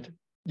 Janet.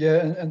 Yeah,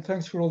 and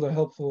thanks for all the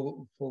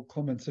helpful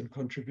comments and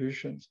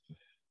contributions.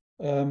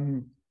 Yeah,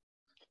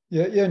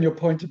 and your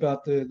point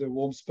about the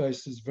warm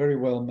space is very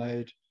well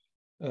made.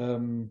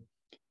 You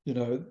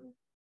know,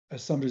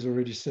 as somebody's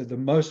already said, the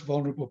most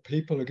vulnerable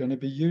people are going to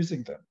be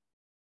using them.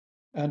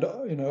 And,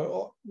 you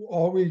know,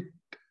 are we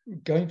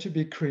going to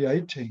be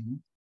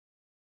creating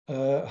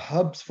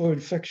hubs for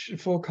infection,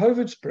 for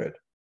COVID spread?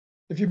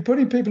 If you're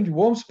putting people in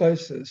warm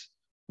spaces,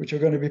 which are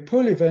going to be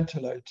poorly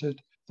ventilated,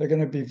 they're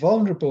going to be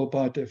vulnerable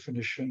by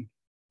definition.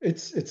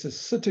 It's a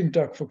sitting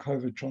duck for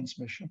COVID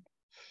transmission.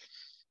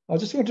 I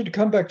just wanted to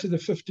come back to the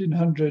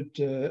 1500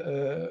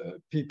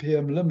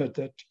 ppm limit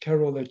that,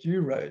 Carol, that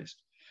you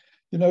raised.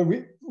 You know,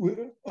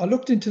 I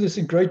looked into this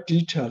in great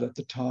detail at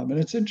the time, and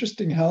it's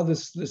interesting how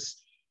this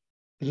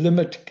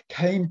limit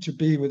came to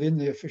be within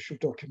the official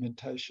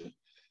documentation.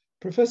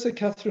 Professor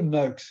Catherine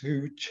Noakes,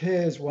 who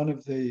chairs one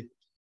of the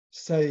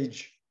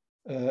SAGE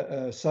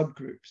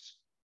subgroups,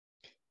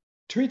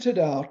 tweeted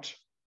out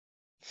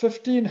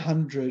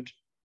 1500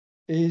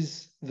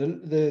 is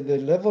the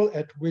level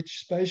at which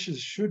spaces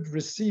should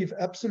receive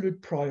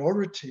absolute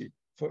priority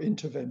for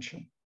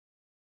intervention.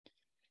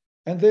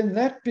 And then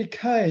that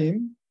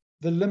became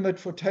the limit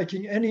for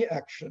taking any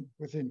action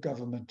within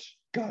government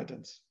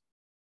guidance.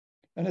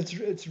 And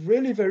it's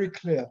really very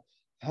clear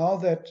how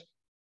that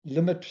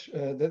limit,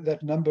 that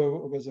number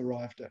was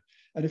arrived at.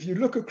 And if you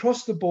look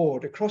across the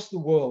board, across the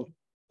world,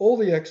 all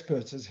the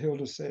experts, as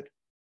Hilda said,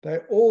 they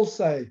all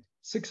say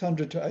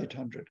 600 to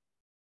 800.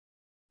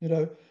 You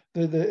know,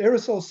 the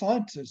aerosol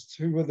scientists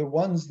who were the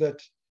ones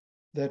that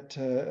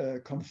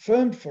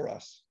confirmed for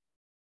us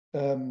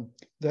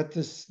that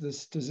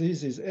this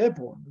disease is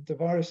airborne, that the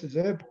virus is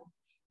airborne.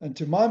 And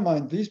to my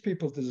mind, these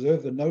people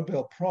deserve the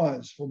Nobel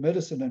Prize for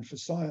medicine and for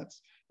science.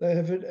 They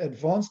have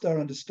advanced our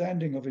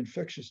understanding of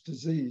infectious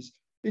disease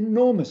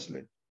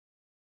enormously.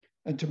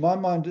 And to my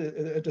mind,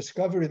 a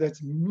discovery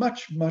that's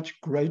much, much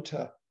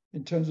greater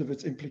in terms of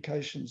its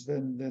implications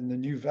than the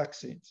new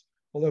vaccines.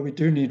 Although we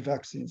do need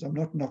vaccines, I'm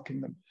not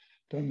knocking them,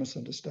 don't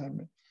misunderstand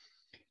me.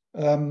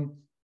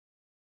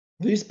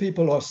 These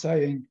people are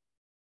saying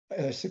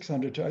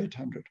 600 to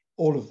 800,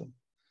 all of them.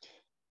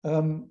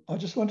 I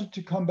just wanted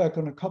to come back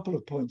on a couple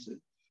of points.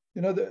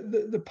 You know,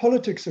 the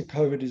politics of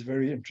COVID is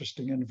very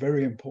interesting and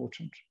very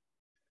important.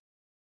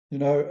 You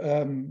know,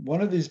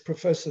 one of these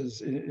professors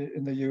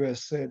in the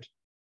US said,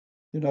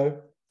 you know,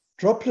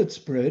 droplet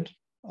spread,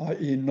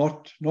 i.e.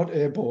 not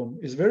airborne,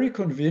 is very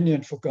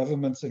convenient for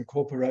governments and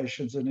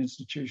corporations and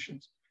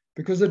institutions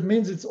because it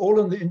means it's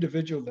all on the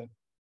individual then.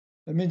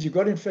 It means you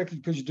got infected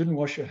because you didn't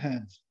wash your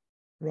hands,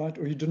 right?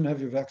 Or you didn't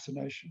have your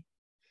vaccination.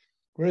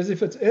 Whereas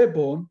if it's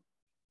airborne,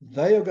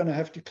 they are going to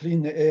have to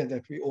clean the air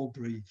that we all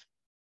breathe.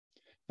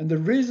 And the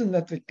reason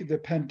that the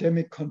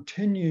pandemic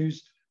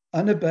continues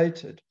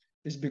unabated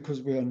is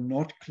because we are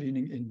not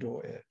cleaning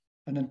indoor air.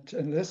 And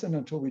unless and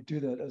until we do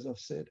that, as I've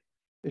said,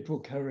 it will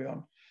carry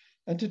on.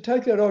 And to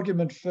take that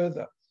argument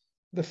further,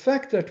 the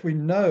fact that we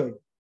know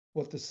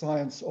what the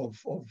science of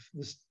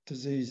this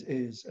disease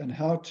is and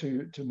how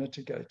to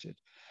mitigate it,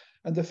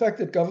 and the fact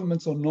that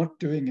governments are not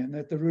doing it, and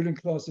that the ruling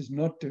class is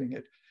not doing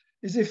it,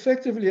 is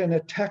effectively an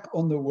attack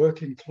on the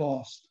working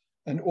class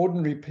and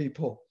ordinary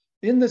people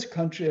in this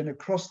country and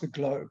across the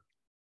globe.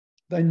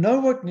 They know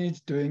what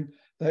needs doing.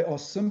 They are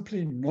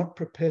simply not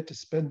prepared to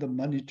spend the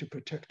money to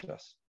protect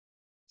us.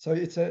 So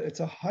it's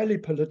a highly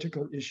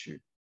political issue,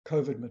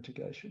 COVID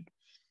mitigation.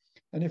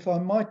 And if I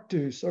might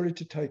do, sorry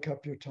to take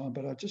up your time,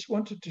 but I just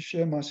wanted to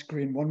share my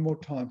screen one more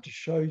time to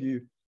show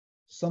you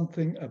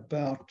something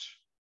about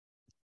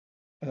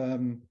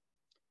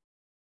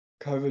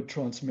COVID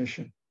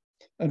transmission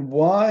and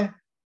why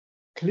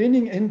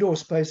cleaning indoor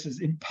spaces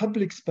in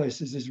public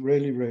spaces is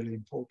really, really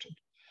important.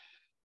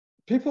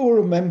 People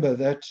will remember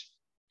that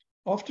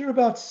after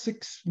about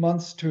 6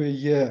 months to a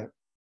year,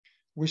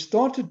 we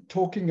started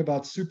talking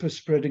about super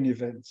spreading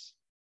events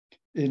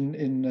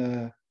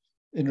in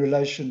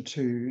relation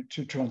to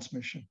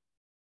transmission.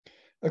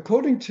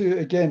 According to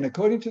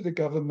the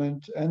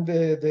government and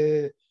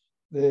their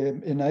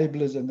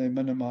enablers and their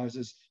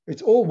minimizers,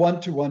 it's all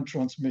one-to-one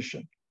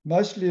transmission,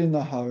 mostly in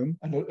the home,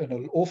 and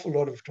an awful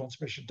lot of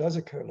transmission does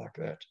occur like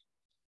that.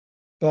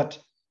 But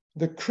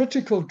the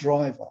critical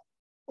driver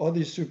are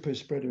these super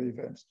spreader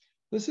events.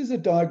 This is a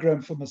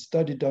diagram from a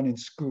study done in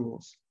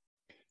schools,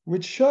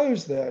 which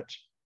shows that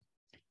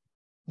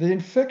the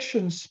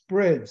infection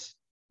spreads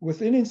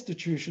within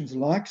institutions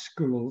like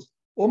schools,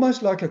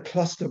 almost like a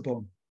cluster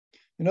bomb.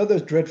 You know,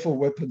 those dreadful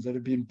weapons that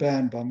have been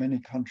banned by many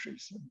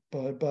countries,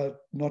 but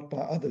not by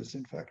others,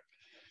 in fact.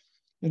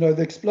 you know,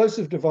 the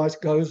explosive device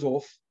goes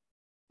off,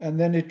 and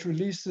then it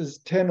releases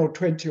 10 or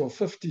 20 or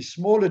 50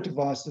 smaller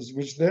devices,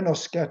 which then are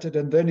scattered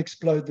and then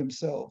explode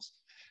themselves.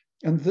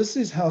 And this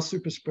is how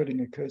super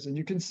spreading occurs. And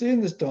you can see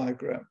in this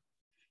diagram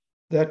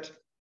that,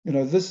 you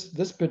know,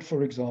 this bit,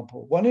 for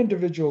example, one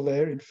individual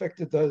there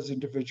infected those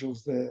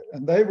individuals there,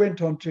 and they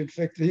went on to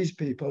infect these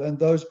people and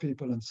those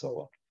people and so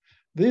on.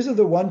 These are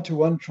the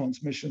one-to-one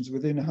transmissions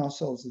within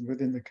households and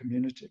within the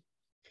community.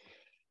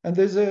 And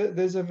there's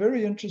a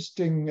very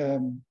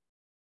interesting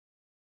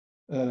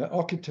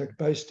architect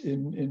based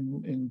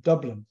in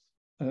Dublin,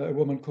 a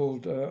woman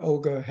called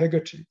Olga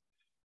Hegarty,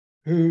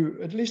 who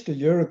at least a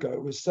year ago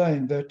was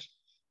saying that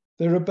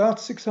there are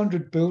about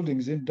 600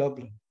 buildings in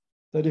Dublin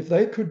that if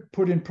they could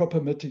put in proper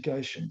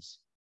mitigations,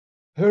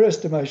 her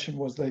estimation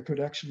was they could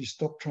actually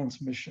stop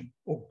transmission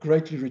or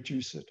greatly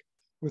reduce it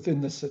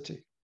within the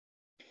city.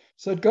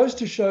 So it goes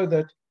to show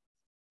that,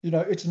 you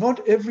know, it's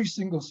not every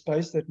single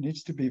space that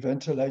needs to be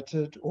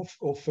ventilated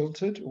or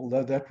filtered,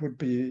 although that would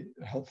be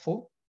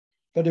helpful.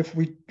 But if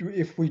we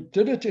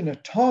did it in a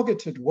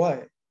targeted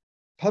way,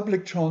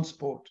 public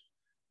transport,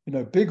 you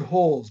know, big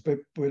halls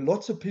where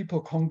lots of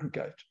people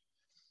congregate,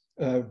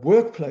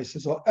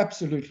 workplaces are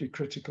absolutely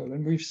critical.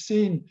 And we've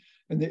seen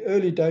in the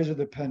early days of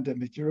the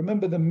pandemic, you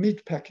remember the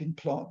meat packing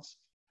plants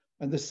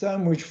and the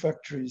sandwich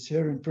factories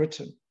here in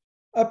Britain,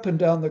 up and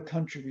down the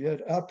country, we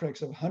had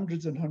outbreaks of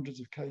hundreds and hundreds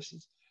of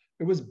cases.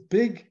 It was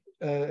big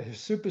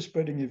super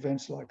spreading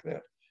events like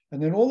that.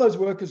 And then all those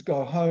workers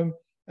go home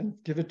and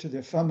give it to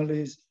their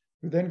families,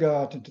 who then go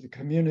out into the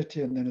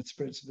community, and then it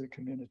spreads to the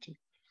community.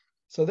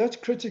 So that's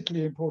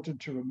critically important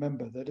to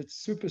remember, that it's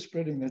super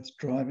spreading that's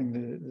driving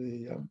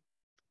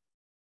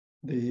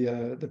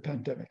the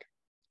pandemic.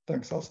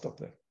 Thanks, I'll stop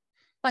there.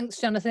 Thanks,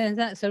 Jonathan.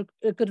 That's a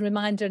good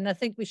reminder. And I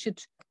think we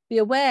should be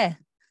aware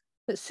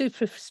that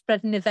super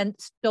spreading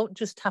events don't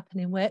just happen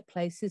in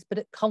workplaces, but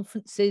at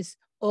conferences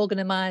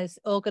organised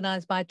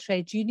by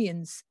trade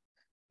unions.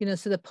 You know,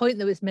 so the point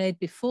that was made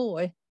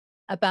before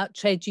about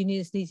trade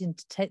unions needing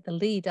to take the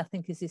lead, I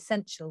think, is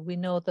essential. We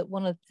know that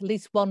at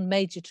least one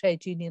major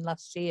trade union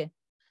last year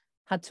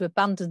had to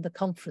abandon the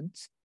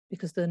conference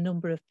because of the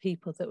number of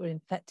people that were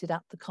infected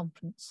at the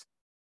conference.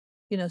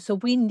 You know, so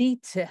we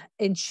need to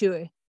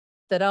ensure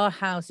that our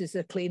houses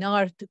are clean,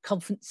 our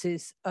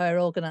conferences are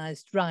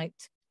organised right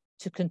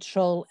to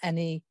control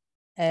any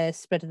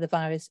spread of the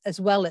virus, as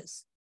well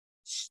as,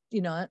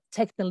 you know,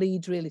 taking the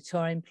lead really to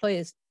our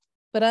employers.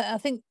 But I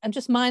think I'm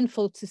just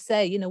mindful to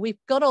say, you know,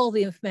 we've got all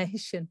the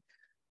information.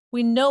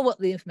 We know what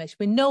the information,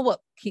 we know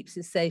what keeps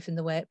us safe in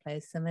the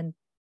workplace. And then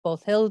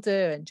both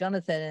Hilda and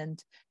Jonathan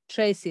and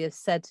Tracy have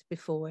said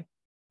before,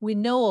 we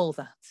know all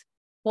that.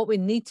 What we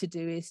need to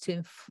do is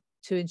to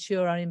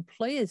ensure our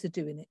employers are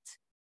doing it,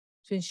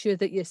 to ensure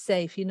that you're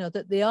safe, you know,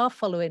 that they are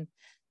following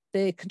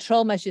the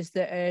control measures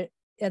that are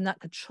in that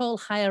control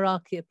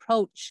hierarchy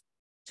approach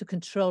to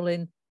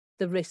controlling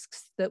the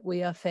risks that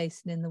we are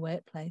facing in the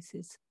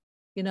workplaces.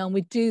 You know, and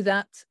we do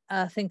that,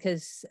 I think,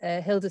 as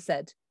Hilda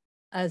said,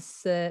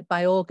 as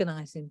by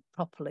organising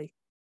properly,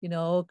 you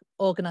know,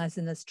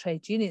 organising as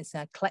trade unions,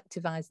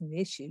 collectivising the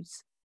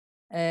issues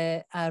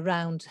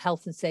around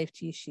health and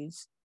safety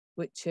issues,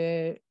 which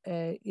are,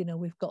 you know,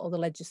 we've got all the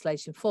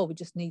legislation for. We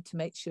just need to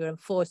make sure and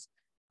force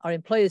our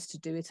employers to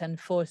do it and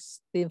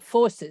force the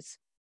enforcers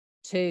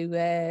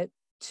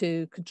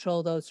to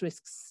control those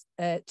risks,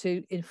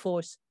 to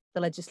enforce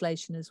the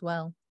legislation as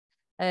well.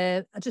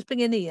 I'll just bring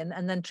in Ian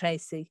and then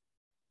Tracy.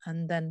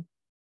 And then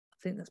I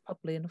think that's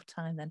probably enough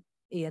time then.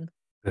 Ian.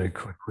 Very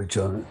quickly,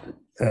 Janet.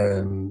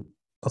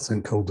 I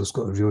think Hilda's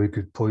got a really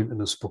good point,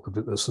 and I spoke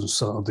about this on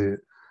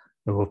Saturday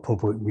at our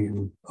public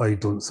meeting. I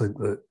don't think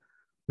that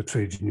the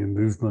trade union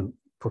movement,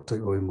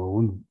 particularly my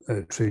own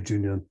trade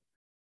union,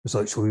 is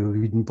actually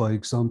leading by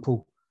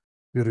example.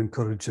 They're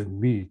encouraging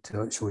me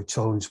to actually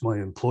challenge my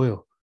employer.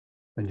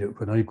 And yet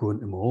when I go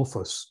into my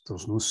office,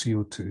 there's no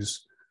CO2s.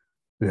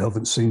 They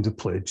haven't signed a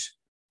pledge.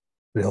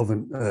 They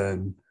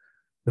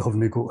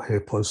haven't got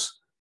HEPAs,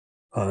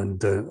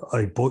 and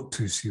I bought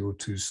 2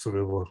 CO2s for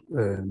our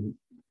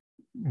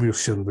we're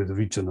sharing with the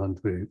region and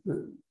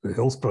the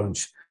health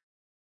branch.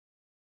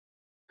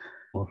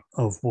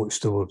 I've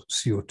watched our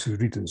CO2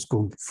 readings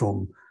going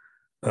from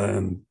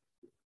low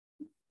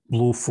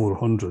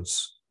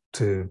 400s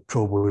to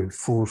probably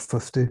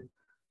 450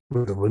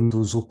 with the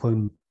windows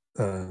open,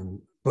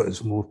 but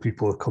as more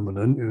people are coming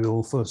into the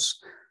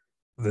office,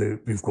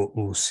 we've got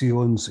low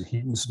ceilings, the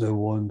heating's now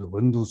on, the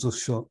windows are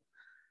shut.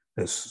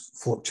 It's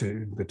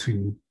fluctuating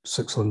between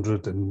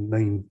 600 and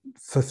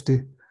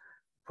 950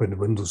 when the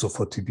windows have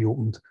had to be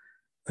opened.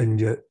 And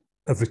yet,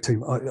 every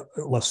time,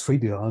 last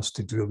Friday I asked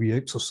to do a wee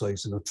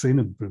exercise in a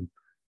training room,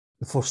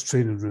 the first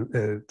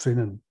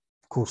training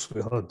course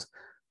we had,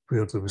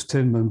 where there was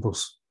 10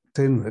 members,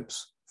 10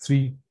 reps,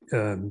 three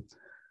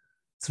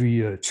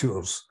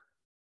tutors,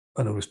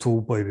 and I was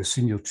told by the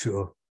senior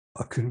tutor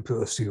I couldn't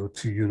put a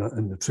CO2 unit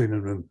in the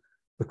training room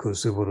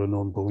because they were a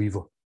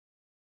non-believer.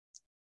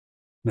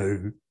 Now,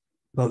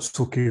 that's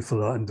okay for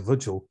that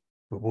individual,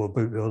 but what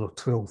about the other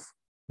 12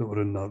 that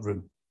were in that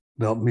room?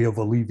 That may have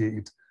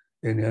alleviated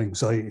any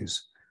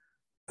anxieties.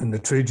 And the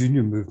trade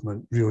union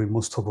movement really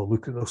must have a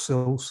look at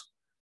themselves.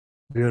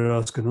 They're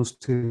asking us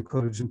to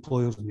encourage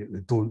employers, and yet they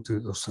don't do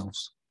it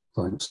themselves.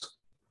 Thanks.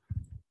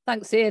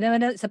 Thanks, Ian. I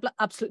know it's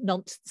absolute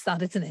nonsense,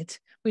 that, isn't it?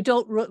 We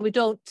don't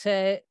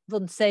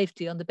run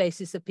safety on the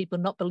basis of people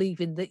not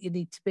believing that you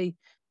need to be,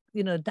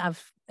 you know,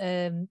 have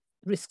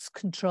risks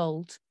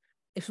controlled.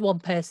 If one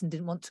person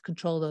didn't want to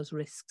control those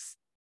risks,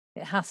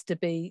 it has to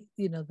be,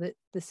 you know,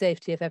 the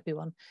safety of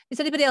everyone.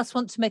 Does anybody else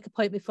want to make a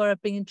point before I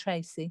bring in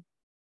Tracy?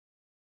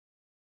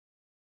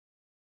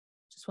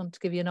 Just want to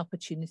give you an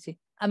opportunity.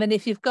 I mean,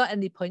 if you've got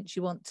any points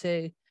you want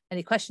to,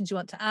 any questions you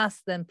want to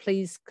ask, then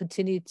please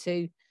continue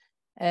to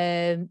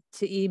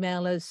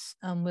email us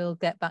and we'll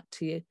get back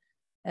to you.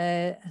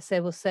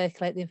 So we'll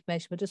circulate the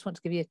information, but just want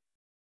to give you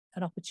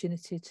an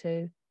opportunity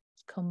to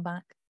come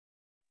back.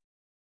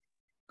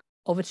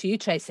 Over to you,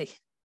 Tracy.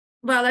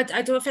 Well,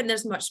 I don't think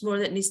there's much more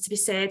that needs to be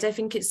said. I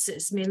think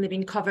it's mainly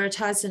been covered,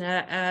 hasn't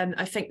it?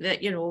 I think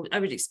that, you know,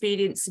 our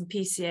experience in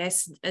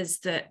PCS is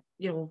that,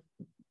 you know,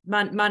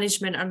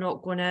 management are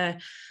not going to,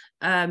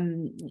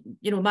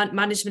 you know,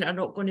 management are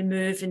not going to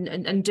move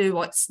and do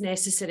what's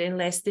necessary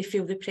unless they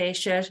feel the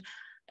pressure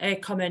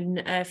coming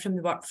from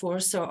the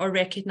workforce or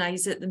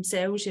recognise it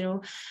themselves, you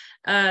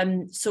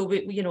know. So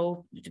we, you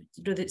know,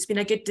 it's been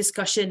a good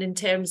discussion in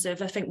terms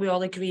of, I think we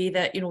all agree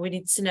that, you know, we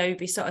need to now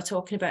be sort of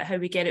talking about how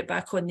we get it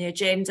back on the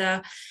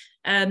agenda.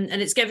 And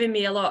it's given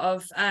me a lot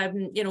of,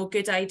 you know,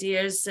 good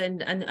ideas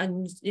and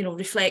you know,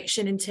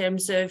 reflection in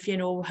terms of, you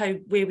know,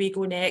 where we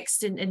go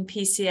next in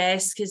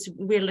PCS, because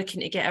we're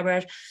looking to get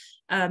our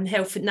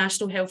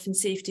National Health and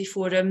Safety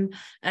Forum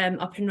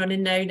up and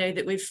running now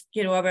that we've,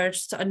 you know, our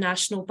sort of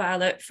national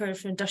ballot for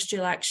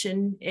industrial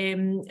action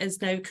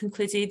is now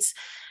concluded.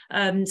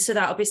 So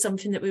that'll be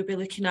something that we'll be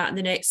looking at in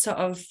the next sort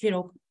of, you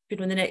know,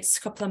 in the next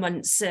couple of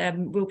months.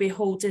 We'll be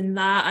holding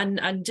that,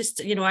 and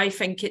just, you know, I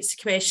think it's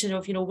a question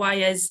of, you know, why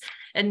is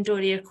indoor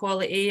air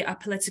quality a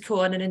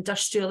political and an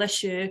industrial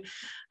issue?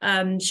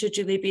 Should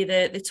really be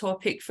the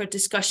topic for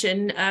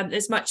discussion,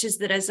 as much as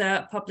there is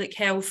a public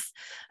health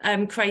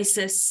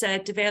crisis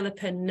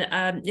developing,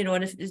 you know,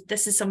 and if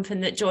this is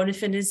something that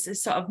Jonathan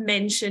has sort of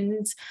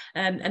mentioned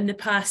in the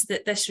past,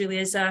 that this really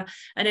is an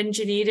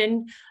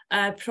engineering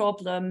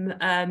problem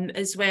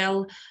as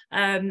well.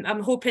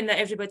 I'm hoping that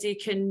everybody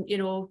can, you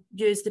know,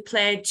 use the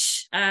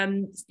pledge,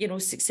 you know,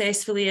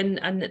 successfully,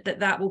 and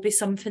that will be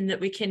something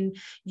that we can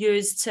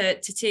use to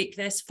take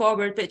this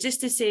forward. But just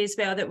to say as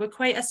well that we're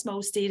quite a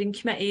small steering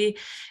committee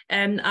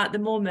at the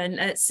moment.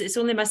 It's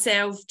only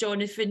myself,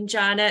 Jonathan,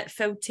 Janet,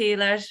 Phil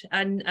Taylor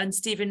and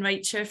Stephen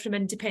Reicher from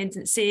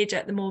Independent Sage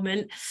at the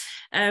moment.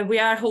 We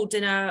are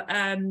holding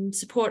a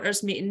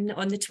supporters meeting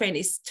on the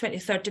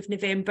 23rd of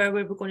November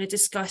where we're going to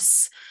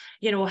discuss,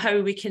 you know, how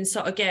we can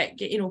sort of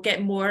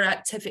get more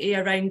activity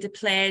around the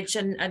pledge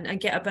and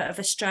get a bit of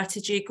a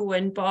strategy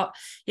going. But,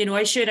 you know,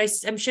 I'm sure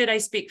I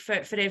speak for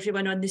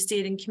everyone on the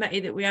steering committee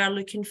that we are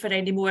looking for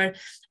any more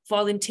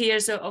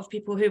volunteers of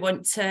people who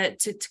want to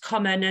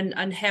come in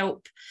and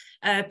help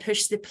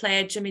push the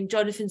pledge. I mean,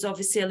 Jonathan's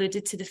obviously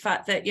alluded to the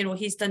fact that, you know,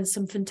 he's done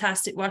some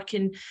fantastic work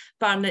in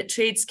Barnet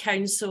Trades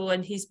Council,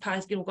 and he's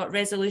passed, you know, got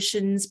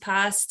resolutions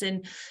passed,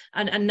 and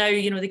now,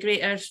 you know, the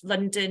Greater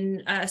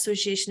London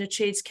Association of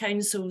Trades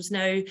Councils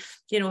now,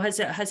 you know, has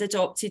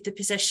adopted the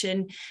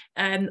position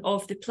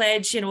of the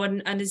pledge, you know,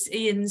 and as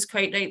Ian's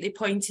quite rightly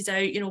pointed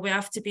out, you know, we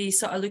have to be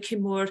sort of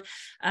looking more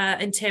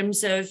in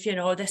terms of, you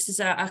know, this is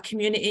a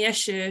community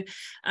issue,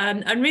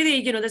 and really,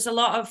 you know, there's a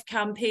lot of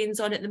campaigns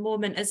on at the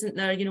moment, isn't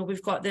there? You know,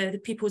 we've got the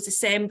People's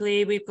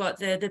Assembly, we've got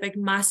the big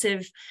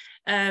massive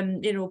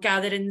you know,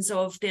 gatherings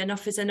of the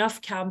Enough is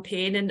Enough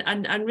campaign,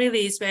 and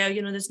really as well,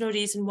 you know, there's no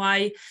reason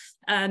why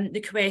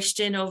the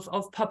question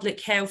of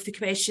public health, the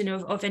question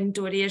of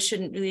indoor air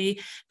shouldn't really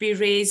be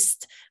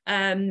raised,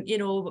 you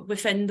know,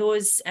 within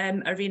those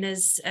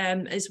arenas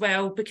as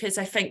well, because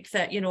I think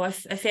that, you know,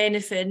 if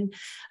anything,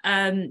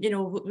 you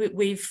know,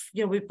 we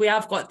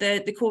have got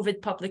the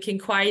COVID public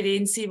inquiry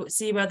and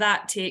see where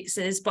that takes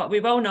us, but we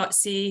will not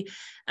see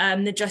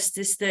the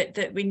justice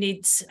that we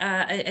need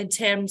in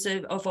terms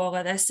of all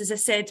of this. As I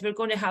said, we're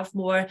going to have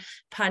more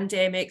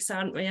pandemics,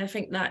 aren't we? I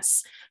think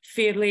that's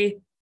fairly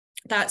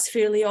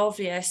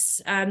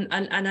obvious, and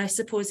I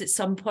suppose at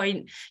some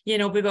point, you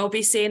know, we will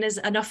be saying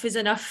enough is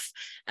enough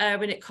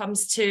when it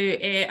comes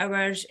to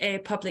our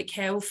public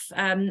health,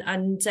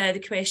 and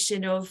the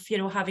question of, you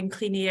know, having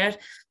clean air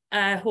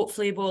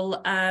hopefully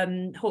will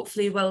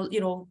you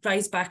know,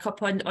 rise back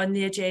up on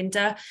the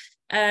agenda.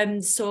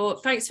 So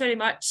thanks very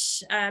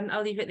much.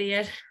 I'll leave it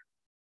there.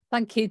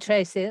 Thank you,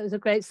 Tracy. It was a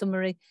great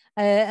summary,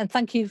 and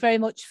thank you very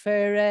much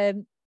for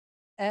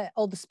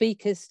all the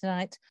speakers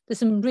tonight. There's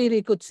some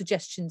really good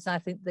suggestions, I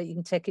think, that you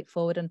can take it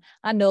forward, and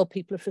I know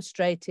people are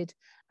frustrated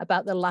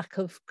about the lack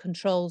of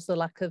controls, the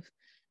lack of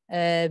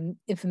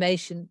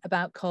information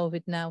about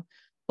COVID now,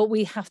 but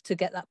we have to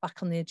get that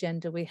back on the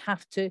agenda. We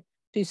have to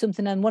do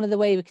something, and one of the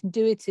ways we can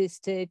do it is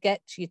to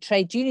get your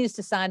trade unions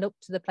to sign up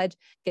to the pledge,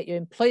 get your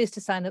employers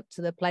to sign up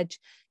to the pledge,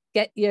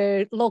 get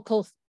your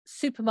local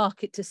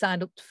supermarket to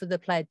sign up for the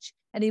pledge,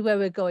 anywhere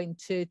we're going,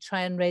 to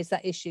try and raise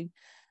that issue.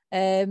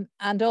 And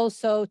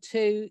also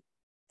to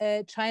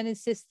try and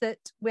insist that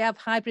we have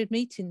hybrid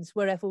meetings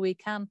wherever we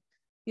can,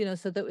 you know,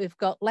 so that we've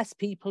got less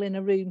people in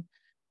a room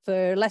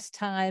for less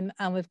time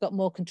and we've got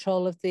more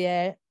control of the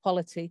air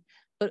quality.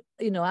 But,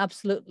 you know,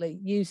 absolutely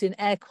using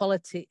air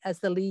quality as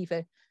the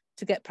lever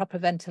to get proper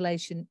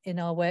ventilation in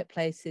our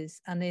workplaces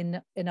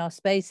and in our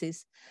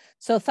spaces.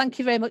 So thank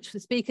you very much for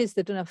the speakers.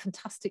 They've done a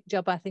fantastic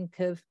job, I think,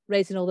 of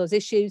raising all those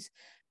issues.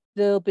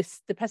 The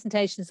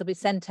presentations will be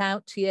sent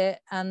out to you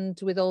and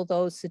with all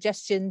those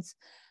suggestions.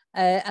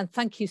 And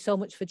thank you so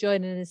much for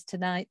joining us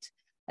tonight.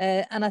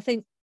 And I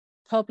think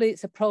probably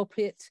it's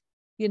appropriate,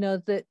 you know,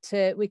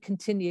 that we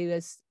continue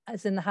as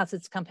in the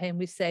Hazards campaign,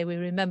 we say we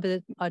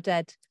remember our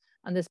dead,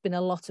 and there's been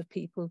a lot of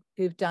people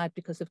who've died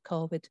because of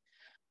COVID.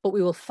 But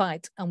we will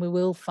fight, and we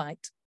will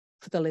fight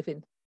for the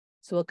living.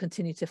 So we'll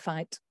continue to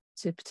fight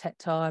to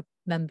protect our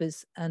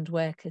members and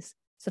workers.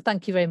 So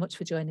thank you very much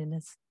for joining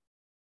us.